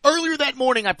you, earlier that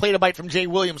morning I played a bite from Jay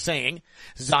Williams saying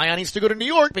Zion needs to go to New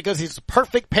York because he's the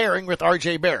perfect pairing with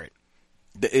R.J. Barrett.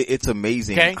 It's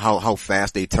amazing how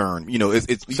fast they turn. You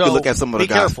So, can look at some of the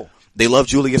guys. Careful. They love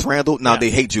Julius Randle. Now they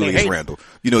hate Julius Randle.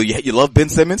 You love Ben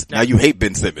Simmons. Now you hate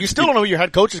Ben Simmons. You still don't know who your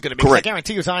head coach is going to be. Correct. I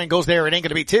guarantee you Zion goes there, it ain't going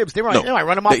to be Tibbs. They might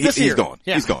run him off this year. He's gone.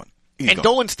 Yeah. He's gone. And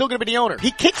Dolan's still going to be the owner.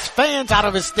 He kicks fans out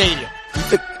of his stadium. He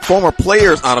took former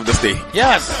players out of the stadium.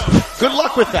 Yes. Good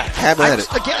luck with that. Have at it.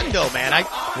 Again, though, man,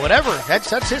 whatever.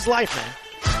 That's his life, man.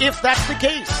 If that's the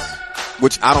case.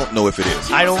 Which I don't know if it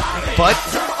is. I don't, but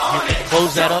you can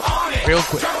close that up real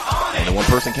quick. Only one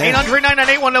person can.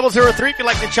 800-998-1003 if you'd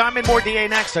like to chime in. More DA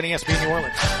next on ESPN New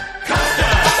Orleans. Jump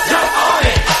on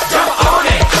it, jump on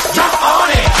it, jump on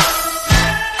it.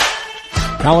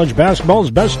 College basketball's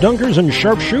best dunkers and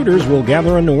sharpshooters will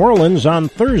gather in New Orleans on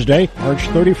Thursday, March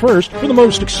 31st, for the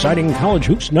most exciting college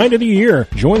hoops night of the year.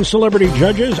 Join celebrity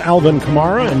judges Alvin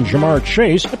Kamara and Jamar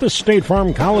Chase at the State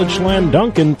Farm College Slam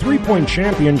Dunk and Three-Point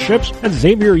Championships at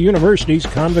Xavier University's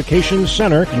Convocation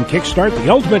Center and kickstart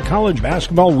the ultimate college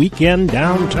basketball weekend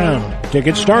downtown.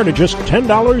 Tickets start at just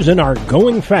 $10 and are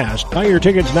going fast. Buy your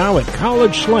tickets now at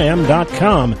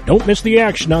collegeslam.com. Don't miss the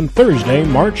action on Thursday,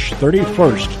 March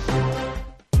 31st.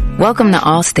 Welcome to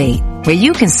Allstate, where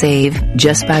you can save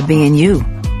just by being you.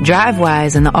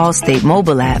 DriveWise in the Allstate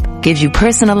mobile app gives you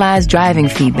personalized driving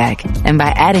feedback, and by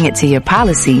adding it to your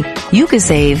policy, you can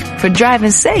save for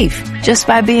driving safe just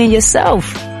by being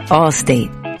yourself.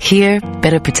 Allstate. Here,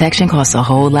 better protection costs a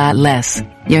whole lot less.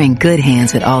 You're in good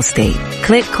hands with Allstate.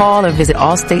 Click, call, or visit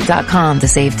allstate.com to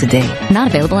save today. Not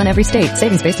available in every state.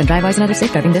 Savings based on DriveWise and other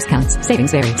safe driving discounts.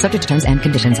 Savings vary. Subject to terms and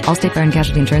conditions. Allstate Fire and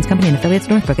Casualty Insurance Company and affiliates,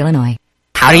 Northbrook, Illinois.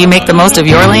 How do you make the most of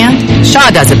your land?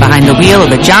 Shaw does it behind the wheel of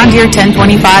the John Deere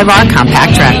 1025R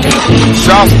compact tractor.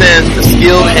 Shaw stands for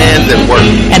skilled hands at work.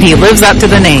 And he lives up to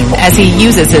the name as he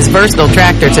uses his versatile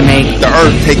tractor to make the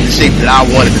earth take the shape that I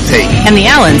want it to take. And the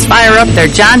Allens fire up their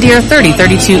John Deere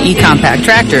 3032E compact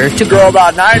tractor to grow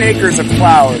about 9 acres of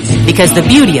flowers. Because the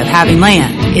beauty of having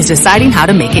land is deciding how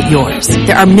to make it yours.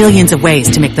 There are millions of ways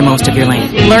to make the most of your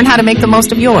land. Learn how to make the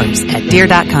most of yours at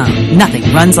Deere.com. Nothing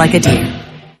runs like a Deere.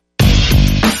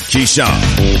 Keyshawn,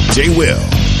 J. Will,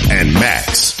 and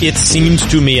Max. It seems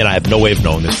to me, and I have no way of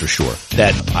knowing this for sure,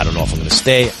 that I don't know if I'm going to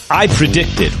stay. I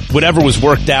predicted whatever was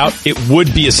worked out, it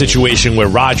would be a situation where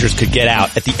Rodgers could get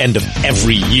out at the end of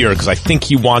every year because I think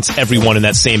he wants everyone in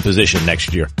that same position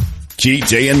next year. Key,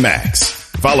 J, and Max,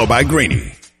 followed by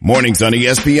Greeny. Mornings on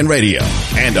ESPN Radio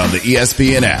and on the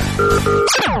ESPN app.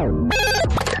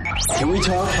 Can we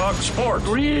talk sports?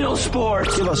 Real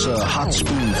sports. Give us a hot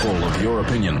spoonful of your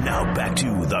opinion. Now back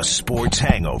to the Sports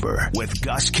Hangover with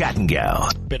Gus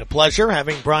Kattengell. Been a pleasure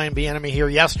having Brian Bieniemy here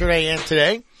yesterday and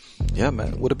today. Yeah,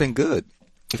 man, would have been good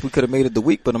if we could have made it the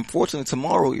week, but unfortunately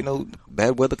tomorrow,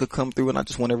 bad weather could come through, and I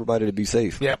just want everybody to be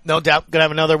safe. Yeah, no doubt. Gonna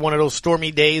have another one of those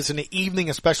stormy days in the evening,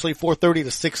 especially 4:30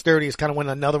 to 6:30 is kind of when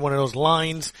another one of those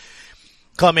lines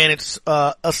come in. It's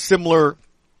a similar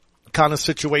kind of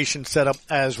situation set up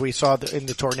as we saw in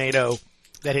the tornado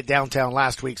that hit downtown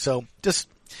last week. So just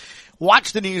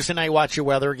watch the news tonight, watch your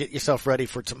weather, get yourself ready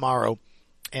for tomorrow.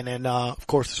 And then, of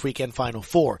course, this weekend, Final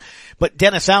Four. But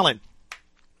Dennis Allen,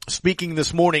 speaking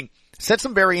this morning, said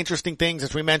some very interesting things,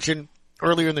 as we mentioned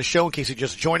earlier in the show, in case you're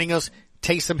just joining us.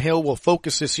 Taysom Hill will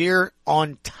focus this year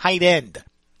on tight end.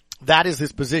 That is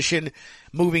his position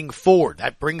moving forward.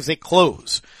 That brings a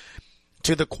close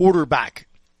to the quarterback,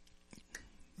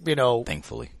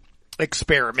 thankfully,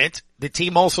 experiment. The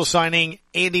team also signing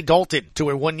Andy Dalton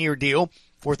to a 1-year deal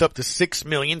worth up to $6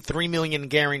 million, $3 million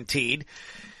guaranteed.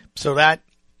 So that,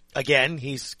 again,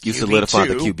 he's you solidify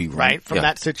the QB room. Right, from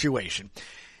that situation.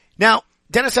 Now,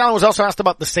 Dennis Allen was also asked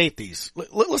about the safeties.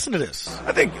 Listen to this.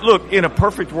 I think, look, in a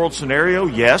perfect world scenario,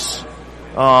 yes.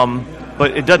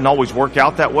 But it doesn't always work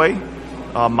out that way.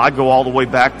 I go all the way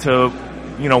back to,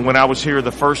 when I was here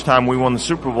the first time we won the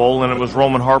Super Bowl, and it was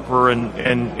Roman Harper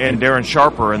and Darren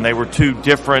Sharper, and they were two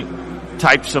different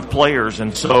types of players.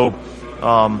 And so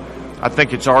I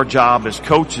think it's our job as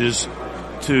coaches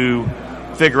to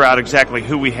figure out exactly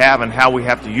who we have and how we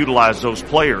have to utilize those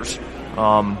players.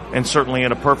 And certainly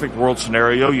in a perfect world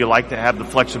scenario, you like to have the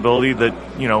flexibility that,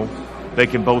 they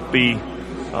can both be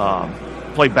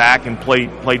play back and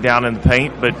play down in the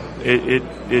paint, but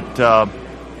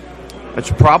it's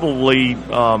probably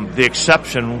the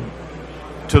exception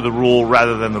to the rule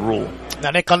rather than the rule.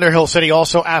 Now, Nick Underhill said he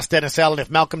also asked Dennis Allen if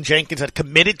Malcolm Jenkins had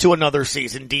committed to another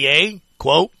season. DA,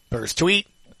 quote, per his tweet,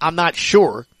 "I'm not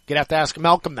sure. You'd have to ask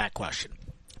Malcolm that question."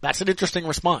 That's an interesting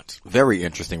response. Very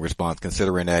interesting response,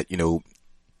 considering that,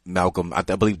 Malcolm, I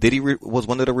believe, was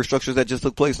one of the restructures that just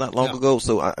took place not long ago.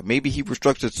 So maybe he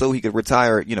restructured so he could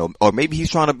retire, or maybe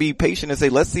he's trying to be patient and say,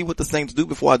 let's see what the Saints do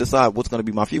before I decide what's going to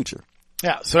be my future.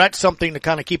 Yeah, so that's something to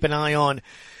kind of keep an eye on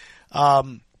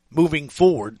moving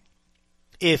forward,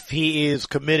 if he is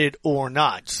committed or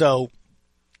not. So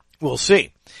we'll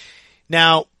see.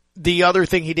 Now, the other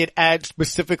thing he did add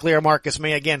specifically are Marcus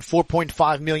May. Again,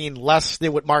 $4.5 million less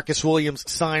than what Marcus Williams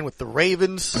signed with the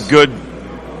Ravens. Good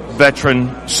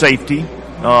veteran safety,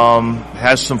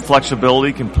 has some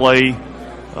flexibility, can play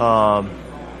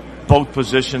both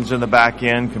positions in the back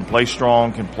end, can play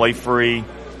strong, can play free,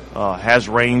 has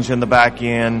range in the back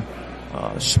end,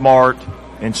 smart,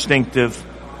 instinctive.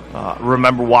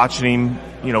 Remember watching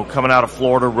him, coming out of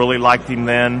Florida, really liked him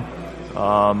then,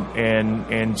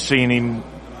 and seeing him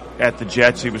at the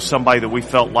Jets. He was somebody that we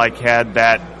felt like had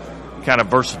that kind of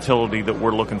versatility that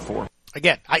we're looking for.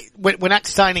 Again, when that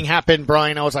signing happened,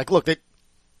 Brian, I was like, look,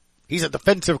 he's a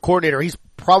defensive coordinator. He's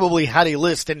probably had a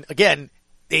list. And again,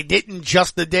 they didn't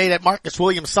just the day that Marcus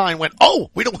Williams signed went,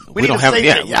 we don't have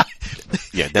safety.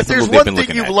 Yeah, that's there's one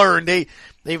thing you've learned.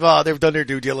 They've done their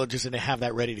due diligence and they have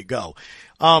that ready to go.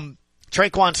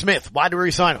 Traquan Smith, why do we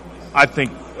resign him? I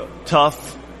think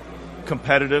tough,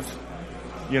 competitive,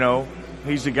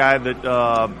 he's a guy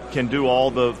that can do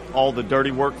all the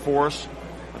dirty work for us.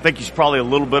 I think he's probably a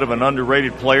little bit of an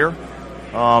underrated player.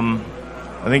 I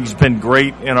think he's been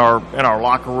great in our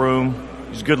locker room.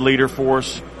 He's a good leader for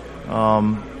us.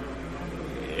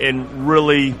 And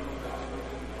really,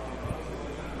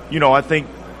 I think,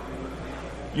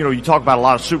 you talk about a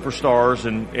lot of superstars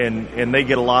and they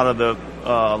get a lot of the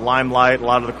limelight, a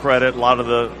lot of the credit, a lot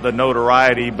of the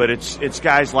notoriety, but it's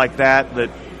guys like that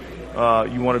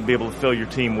you want to be able to fill your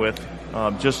team with.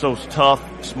 Just those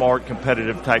tough, smart,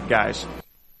 competitive type guys.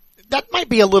 that might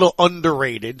be a little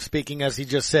underrated, speaking as he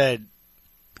just said,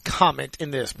 comment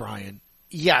in this, Brian.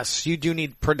 Yes, you do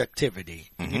need productivity.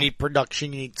 You need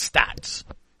production, you need stats.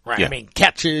 Right? Yeah. I mean,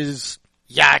 catches,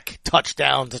 yak,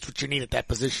 touchdowns, that's what you need at that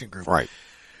position group. Right.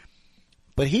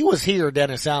 But he was here,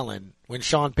 Dennis Allen, when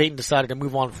Sean Payton decided to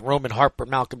move on from Roman Harper,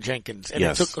 Malcolm Jenkins. And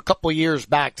it took a couple of years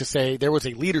back to say there was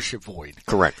a leadership void.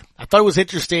 Correct. I thought it was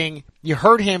interesting. You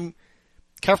heard him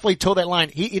carefully toe that line.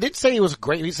 He didn't say he was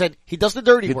great. He said he does the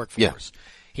dirty work for us.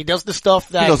 He does the stuff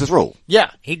that... He knows his role.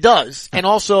 Yeah, he does. And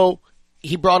also,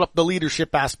 he brought up the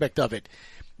leadership aspect of it.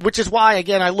 Which is why,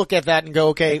 again, I look at that and go,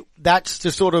 okay, that's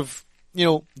to sort of,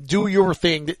 do your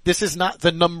thing. This is not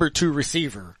the number 2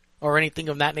 receiver or anything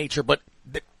of that nature, but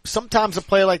sometimes a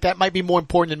play like that might be more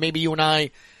important than maybe you and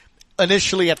I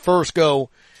initially at first go,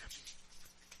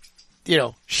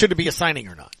 should it be a signing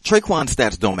or not? Traquan's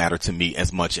stats don't matter to me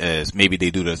as much as maybe they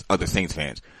do to other Saints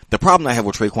fans. The problem I have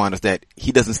with Traquan is that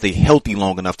he doesn't stay healthy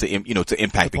long enough to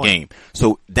impact the game.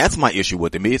 So that's my issue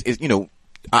with him.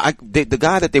 The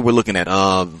guy that they were looking at,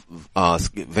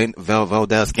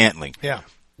 Valdez-Scantling,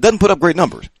 doesn't put up great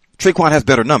numbers. Traquan has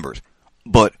better numbers,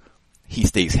 but he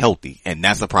stays healthy, and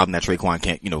that's the problem that Traquan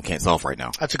can't solve right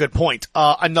now. That's a good point.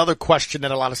 Another question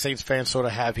that a lot of Saints fans sort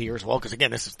of have here as well, because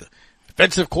again, this is the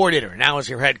defensive coordinator, now is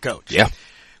your head coach. Yeah.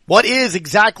 What is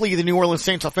exactly the New Orleans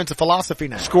Saints offensive philosophy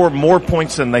now? Score more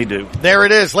points than they do. There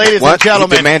it is, ladies and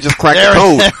gentlemen. The man just cracked the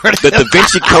code. The Da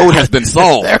Vinci Code has been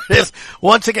solved. There it is.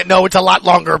 Once again, no, it's a lot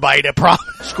longer, bite, I promise.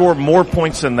 Score more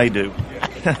points than they do.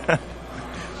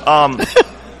 I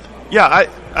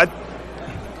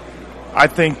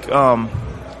think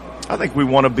we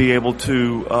want to be able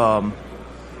to,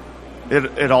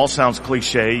 it all sounds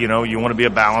cliche, you want to be a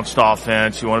balanced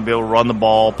offense, you want to be able to run the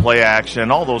ball, play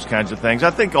action, all those kinds of things.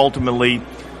 I think ultimately,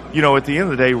 at the end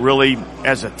of the day, really,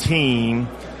 as a team,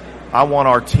 I want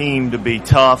our team to be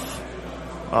tough.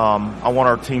 I want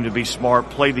our team to be smart,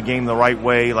 play the game the right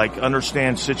way,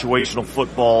 understand situational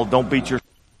football, don't beat your,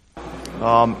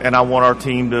 and I want our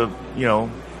team to,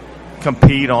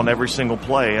 compete on every single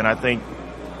play. And I think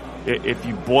if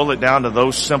you boil it down to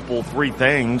those simple 3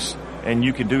 things, and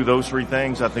you can do those 3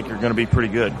 things, I think you're going to be pretty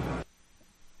good.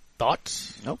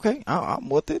 Thoughts? Okay, I'm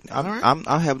with it.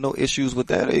 I have no issues with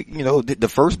that. The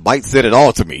first bite said it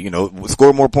all to me.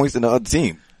 Score more points than the other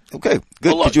team. Okay,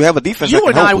 good. Well, look, you have a defense. You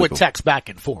and I would text back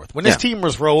and forth when this team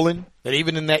was rolling. That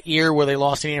even in that year where they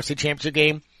lost the NFC Championship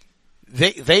game,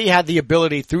 they had the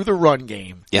ability through the run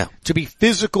game, to be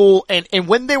physical, and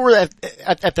when they were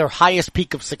at their highest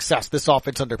peak of success, this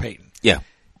offense under Payton,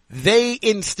 they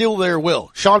instill their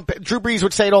will. Drew Brees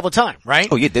would say it all the time, right?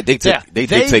 Oh yeah, they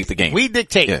dictate the game. We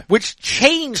dictate, which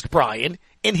changed Brian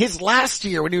in his last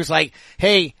year when he was like,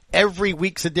 hey, every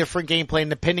week's a different game plan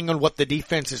depending on what the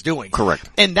defense is doing. Correct.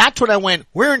 And that's when I went,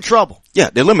 we're in trouble. Yeah,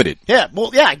 they're limited. Yeah,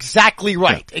 well, yeah, exactly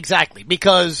right. Yeah. Exactly.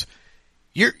 Because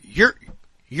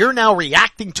you're now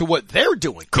reacting to what they're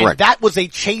doing. Correct. And that was a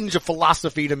change of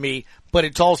philosophy to me, but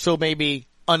it's also maybe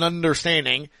an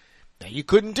understanding that you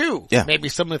couldn't do. Yeah. Maybe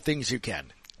some of the things you can.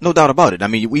 No doubt about it. I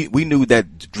mean, we knew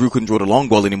that Drew couldn't throw the long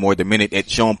ball anymore the minute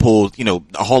Sean pulled,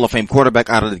 a Hall of Fame quarterback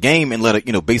out of the game and let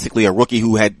basically a rookie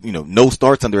who had, no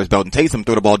starts under his belt and Taysom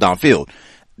throw the ball downfield.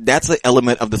 That's an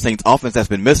element of the Saints offense that's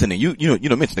been missing. And you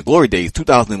mentioned the glory days,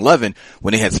 2011,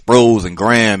 when they had Sproles and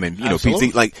Graham and,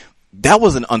 PC, that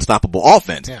was an unstoppable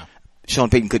offense. Yeah. Sean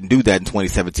Payton couldn't do that in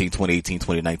 2017, 2018,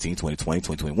 2019, 2020,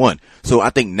 2021. So I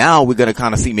think now we're going to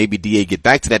kind of see maybe DA get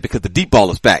back to that because the deep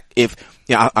ball is back.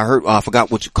 I heard, I forgot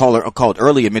what you called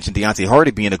earlier, mentioned Deontay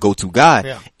Hardy being a go-to guy.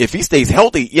 Yeah. If he stays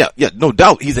healthy, no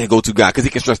doubt he's a go-to guy because he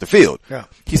can stretch the field. Yeah.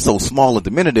 He's so small and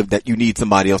diminutive that you need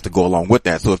somebody else to go along with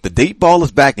that. So if the deep ball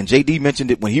is back, and JD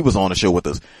mentioned it when he was on the show with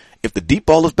us, if the deep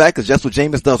ball is back, because that's what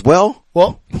Jameis does well.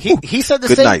 Well, he said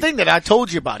the same thing that I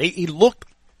told you about. He looked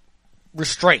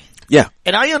restrained. Yeah.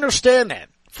 And I understand that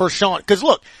for Sean. Because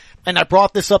look, and I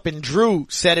brought this up and Drew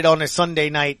said it on his Sunday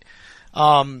night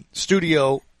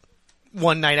studio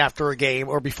one night after a game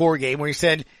or before a game where he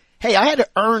said, hey, I had to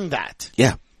earn that.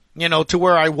 Yeah. To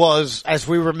where I was as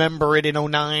we remember it in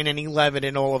 09 and 11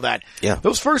 and all of that. Yeah.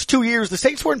 Those first 2 years, the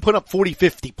Saints weren't putting up 40,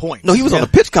 50 points. No, he was on the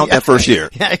pitch count that first year.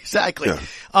 Yeah, exactly.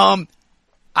 Yeah.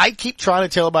 I keep trying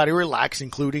to tell everybody relax,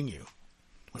 including you.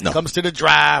 When it comes to the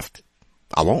draft,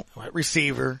 I won't. Wide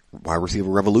receiver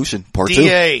revolution, part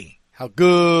DA, 2. How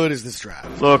good is this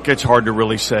draft? Look, it's hard to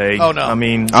really say. Oh, no. I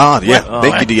mean.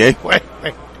 Thank you, DA. Wait.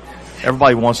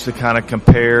 Everybody wants to kind of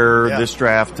compare this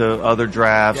draft to other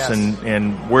drafts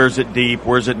and where's it deep,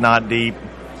 where's it not deep.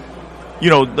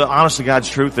 The honest to God's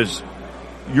truth is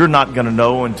you're not going to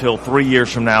know until 3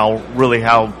 years from now really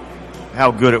how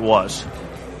good it was.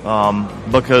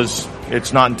 because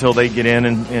it's not until they get in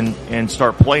and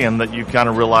start playing that you kind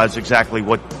of realize exactly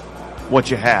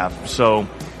what you have. So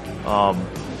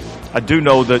I do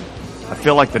know that I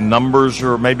feel like the numbers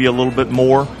are maybe a little bit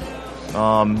more,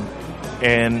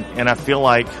 and I feel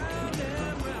like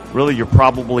really you're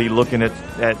probably looking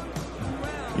at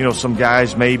some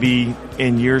guys maybe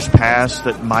in years past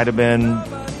that might have been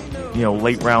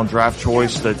late round draft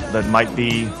choice that might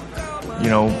be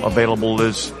available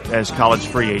as college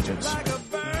free agents.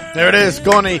 There it is,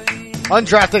 going the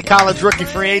undrafted college rookie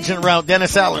free agent route.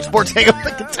 Dennis Allen, Sports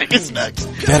Hangover continues next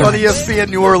on ESPN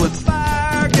New Orleans.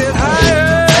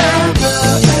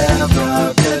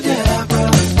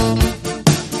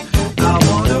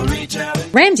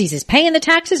 Ramsey's is paying the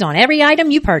taxes on every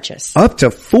item you purchase. Up to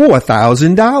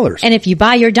 $4,000. And if you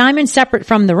buy your diamond separate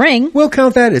from the ring, we'll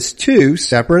count that as 2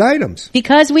 separate items.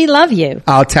 Because we love you.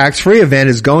 Our tax-free event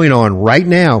is going on right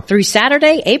now. Through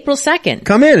Saturday, April 2nd.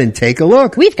 Come in and take a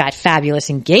look. We've got fabulous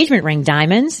engagement ring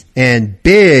diamonds. And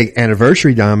big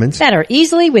anniversary diamonds. That are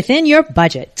easily within your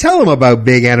budget. Tell them about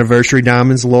big anniversary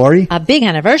diamonds, Lori. A big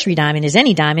anniversary diamond is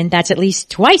any diamond that's at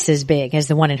least twice as big as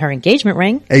the one in her engagement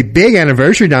ring. A big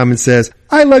anniversary diamond says,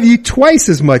 I love you twice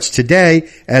as much today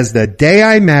as the day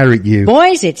I married you.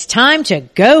 Boys, it's time to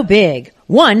go big.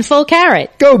 1 full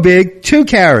carat. Go big, 2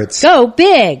 carats. Go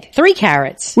big, 3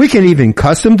 carats. We can even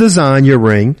custom design your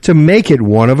ring to make it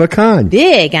one of a kind.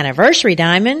 Big anniversary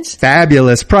diamonds.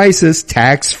 Fabulous prices,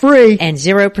 tax-free. And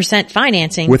 0%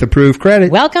 financing. With approved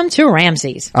credit. Welcome to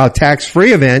Ramsey's. Our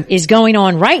tax-free event is going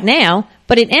on right now,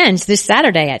 but it ends this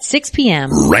Saturday at 6 p.m.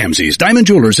 Ramsey's Diamond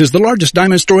Jewelers is the largest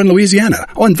diamond store in Louisiana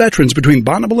on Veterans between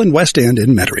Bonneville and West End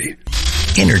in Metairie.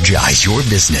 Energize your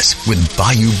business with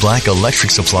Bayou Black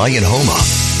Electric Supply in Houma.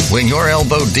 When you're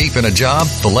elbow deep in a job,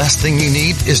 the last thing you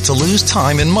need is to lose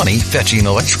time and money fetching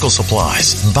electrical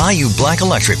supplies. Bayou Black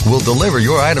Electric will deliver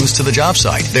your items to the job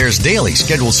site. There's daily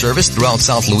scheduled service throughout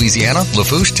South Louisiana,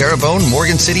 Lafourche, Terrebonne,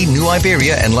 Morgan City, New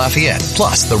Iberia, and Lafayette,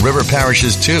 plus the river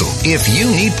parishes too. If you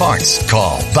need parts,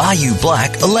 call Bayou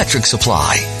Black Electric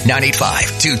Supply.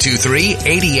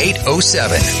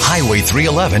 985-223-8807, Highway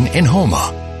 311 in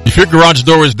Houma. If your garage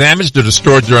door is damaged or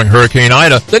destroyed during Hurricane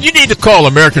Ida, then you need to call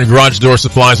American Garage Door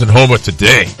Supplies in Houma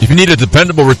today. If you need a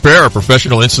dependable repair or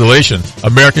professional installation,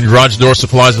 American Garage Door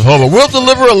Supplies in Houma will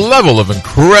deliver a level of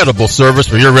incredible service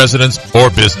for your residence or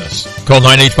business. Call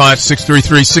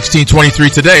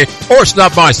 985-633-1623 today or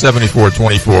stop by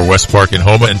 7424 West Park in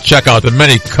Houma and check out the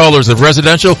many colors of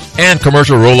residential and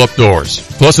commercial roll-up doors.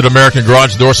 Plus at American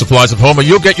Garage Door Supplies of Houma,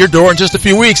 you'll get your door in just a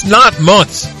few weeks, not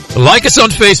months. Like us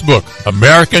on Facebook,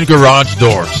 American Garage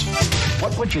Doors.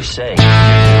 What would you say?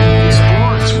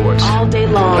 Sports. All day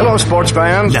long. Hello, sports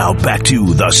fans. Now back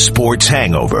to the Sports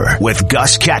Hangover with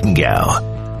Gus Kattengell.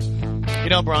 You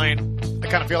know, Brian, I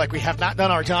kind of feel like we have not done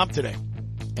our job today.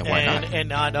 And why not? And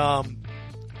not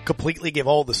completely give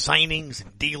all the signings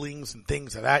and dealings and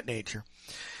things of that nature.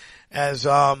 As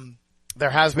there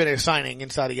has been a signing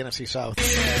inside the NFC South.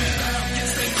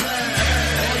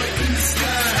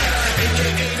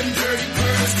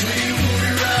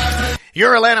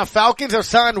 Your Atlanta Falcons have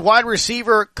signed wide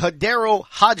receiver Cordero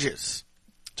Hodges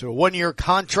to a 1-year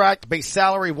contract, base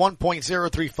salary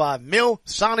 $1.035 million,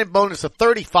 signing bonus of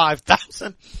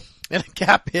 $35,000, and a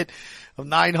cap hit of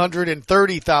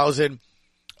 $930,000.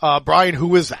 Brian,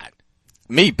 who is that?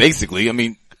 Me, basically. I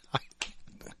mean,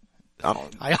 I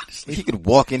honestly, he could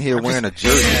walk in here wearing a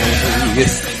jersey.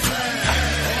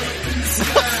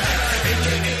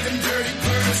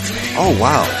 Oh,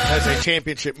 wow. That's a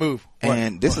championship move.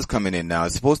 And this is coming in now.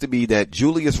 It's supposed to be that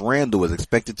Julius Randle is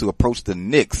expected to approach the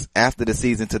Knicks after the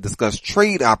season to discuss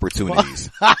trade opportunities.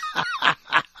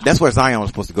 That's where Zion was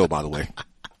supposed to go, by the way.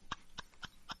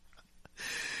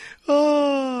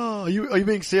 Oh, are you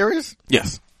being serious?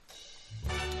 Yes.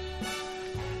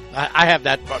 I have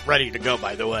that ready to go,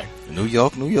 by the way. New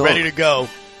York. Ready to go.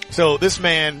 So this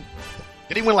man,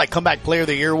 did he win like comeback player of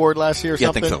the year award last year or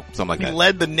something? Yeah, I think so. Something like that. He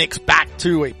led the Knicks back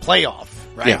to a playoff,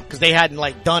 right? Yeah. Because they hadn't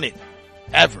like done it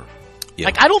ever. Yeah.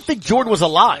 Like I don't think Jordan was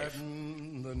alive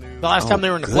the last time they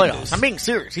were in the playoffs. I'm being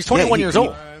serious. He's 21 years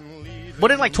old.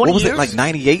 What in like 20 years? What was it, like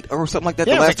 98 or something like that?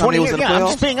 Yeah, the last time he was years. in the playoffs? I'm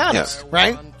just being honest,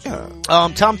 right? Yeah.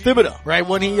 Tom Thibodeau, right?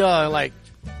 When he like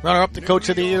runner up the coach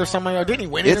of the year or something, or didn't he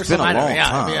win it or something? It's been a long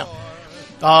time. Yeah.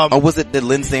 Or was it the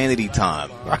Linsanity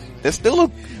time? It's still a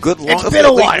good long time. It's been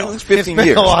a while. It's 15 it's been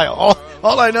years. a while.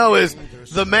 All I know is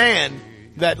the man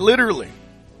that literally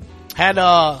had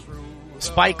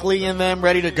Spike Lee and them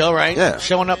ready to go, right? Yeah.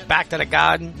 Showing up back to the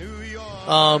Garden.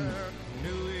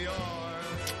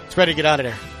 It's ready to get out of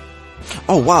there.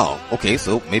 Oh, wow. Okay,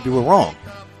 so maybe we're wrong.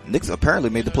 Knicks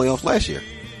apparently made the playoffs last year.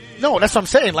 No, that's what I'm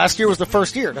saying. Last year was the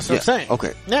first year. That's what I'm saying.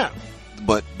 Okay. Yeah.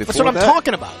 But before that's what I'm that,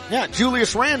 talking about. Yeah,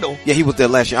 Julius Randle. Yeah, he was there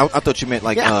last year. I thought you meant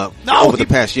like No, over the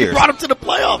past years. He brought him to the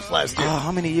playoffs last year.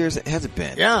 How many years has it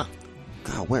been? Yeah.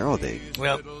 God, where are they?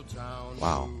 Well,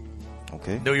 wow.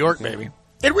 Okay. New York, baby.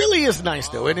 It really is nice,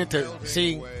 though, isn't it, to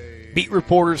see beat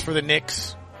reporters for the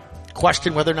Knicks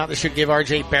question whether or not they should give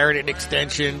R.J. Barrett an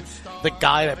extension. The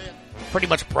guy that pretty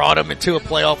much brought him into a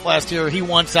playoff last year, he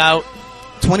wants out.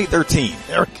 2013.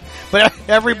 But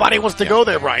everybody wants to go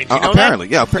there, Brian. Do you know apparently,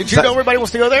 that? yeah. Did you know everybody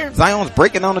wants to go there? Zion's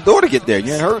breaking down the door to get there.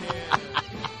 You ain't heard?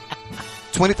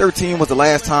 2013 was the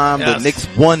last time the Knicks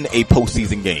won a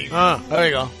postseason game. There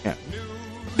you go. Yeah.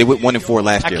 They went 1-4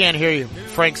 last year. I can't hear you.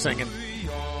 Frank singing.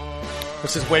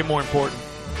 This is way more important.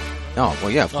 Oh,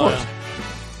 well, yeah, of course.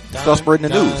 Yeah. Start spreading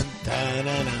the news.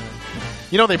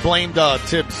 You know, they blamed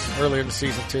Tibbs earlier in the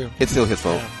season, too. It's still his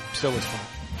fault. Yeah, still his fault.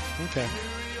 Okay.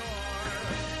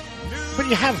 But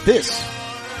you have this.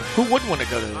 Who wouldn't want to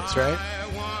go to this, right?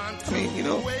 I mean, you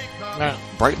know,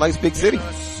 bright lights, big city.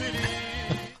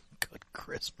 Good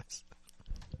Christmas.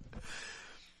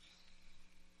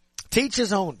 To each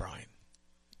his own, Brian.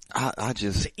 I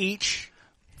just... To each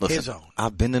listen, his own.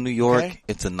 I've been to New York. Okay.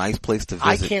 It's a nice place to visit.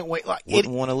 I can't wait.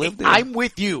 Wouldn't want to live there. I'm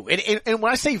with you. And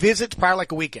when I say visit, it's probably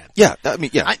like a weekend. Yeah, I mean,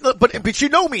 yeah. But you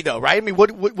know me though, right? I mean,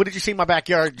 what did you see in my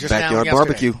backyard just now? Backyard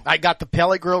barbecue. I got the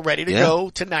pellet grill ready to go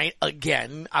tonight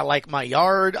again. I like my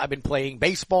yard. I've been playing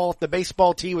baseball, the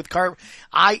baseball tee with carp.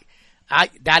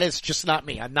 That is just not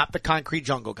me. I'm not the concrete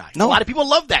jungle guy. No. A lot of people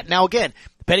love that. Now again,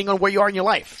 depending on where you are in your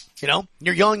life, you know,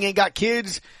 you're young, you ain't got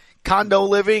kids. Condo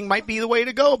living might be the way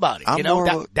to go about it. You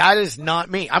know, that is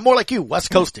not me. I'm more like you, West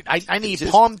Coasted. I need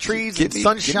palm trees and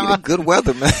sunshine. Give me the good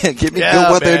weather, man. Give me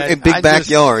good weather and big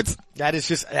backyards. That is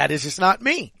just not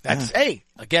me. That's, hey,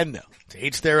 again though, to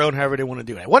each their own, however they want to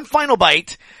do it. One final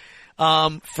bite,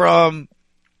 from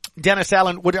Dennis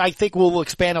Allen, what I think will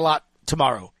expand a lot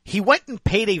tomorrow. He went and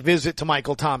paid a visit to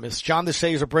Michael Thomas. John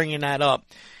DeSays are bringing that up.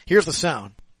 Here's the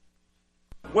sound.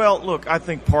 Well, look, I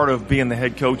think part of being the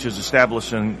head coach is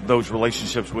establishing those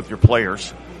relationships with your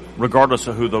players, regardless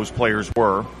of who those players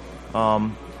were.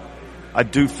 I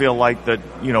do feel like that,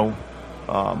 you know,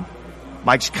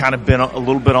 Mike's kind of been a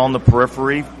little bit on the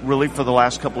periphery, really, for the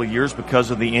last couple of years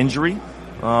because of the injury.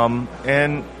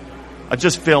 And I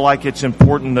just feel like it's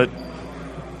important that,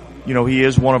 you know, he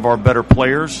is one of our better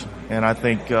players, and I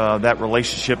think that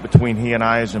relationship between he and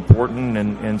I is important,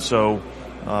 and so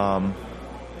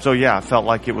yeah, I felt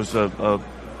like it was a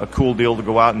cool deal to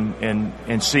go out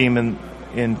and see him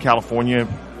in California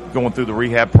going through the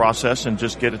rehab process and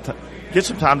just get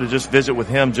some time to just visit with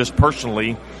him just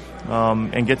personally,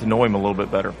 and get to know him a little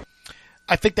bit better.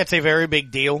 I think that's a very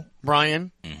big deal,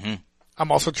 Brian. Mm-hmm.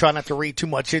 I'm also trying not to read too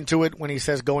much into it when he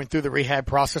says going through the rehab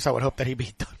process. I would hope that he'd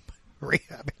be done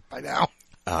rehab by now.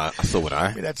 So would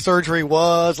I. That surgery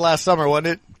was last summer, wasn't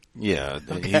it? Yeah,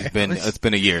 okay. It's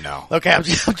been a year now. Okay, I'm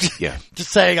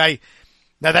just saying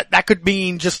now that could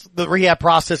mean just the rehab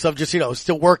process of just, you know,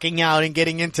 still working out and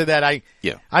getting into that.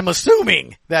 I'm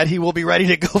assuming that he will be ready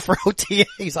to go for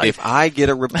OTAs. If I get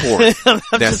a report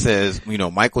that says, you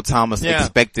know, Michael Thomas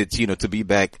expected, you know, to be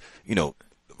back, you know,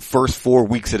 first 4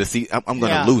 weeks of the season, I'm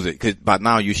going to lose it because by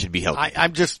now you should be healthy.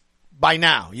 I'm just, by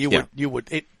now you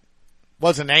would, it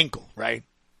was an ankle, right?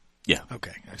 Yeah.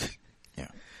 Okay. Yeah.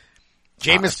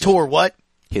 Jameis tore what?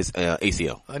 His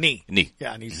ACL. A knee.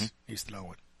 Yeah, and he's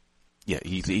throwing. Yeah,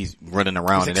 he's running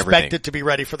around and everything. He's expected to be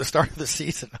ready for the start of the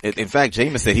season. In fact,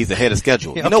 Jameis said he's ahead of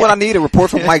schedule. You know what? I need a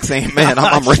report from Mike saying, man,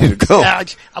 I'm ready to go. Yeah,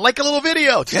 I like a little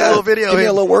video. Just a little video. Give me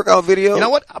a little workout video. You know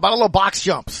what? About a little box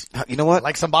jumps. You know what? I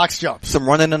like some box jumps. Some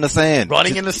running in the sand.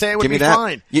 Running in the sand would be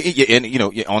fine. And, you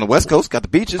know, on the West Coast, got the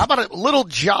beaches. How about a little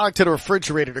jog to the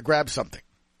refrigerator to grab something?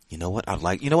 You know what?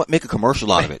 Make a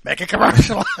commercial out of it. Make a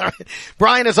commercial out of it.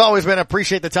 Brian, as always, man, I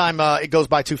appreciate the time. It goes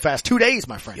by too fast. 2 days,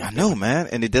 my friend. Yeah, I know, man.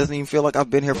 And it doesn't even feel like I've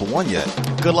been here for one yet.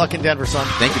 Good luck in Denver, son.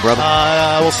 Thank you, brother.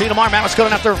 We'll see you tomorrow. Matt, what's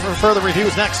going after for further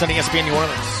reviews next on ESPN New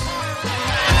Orleans.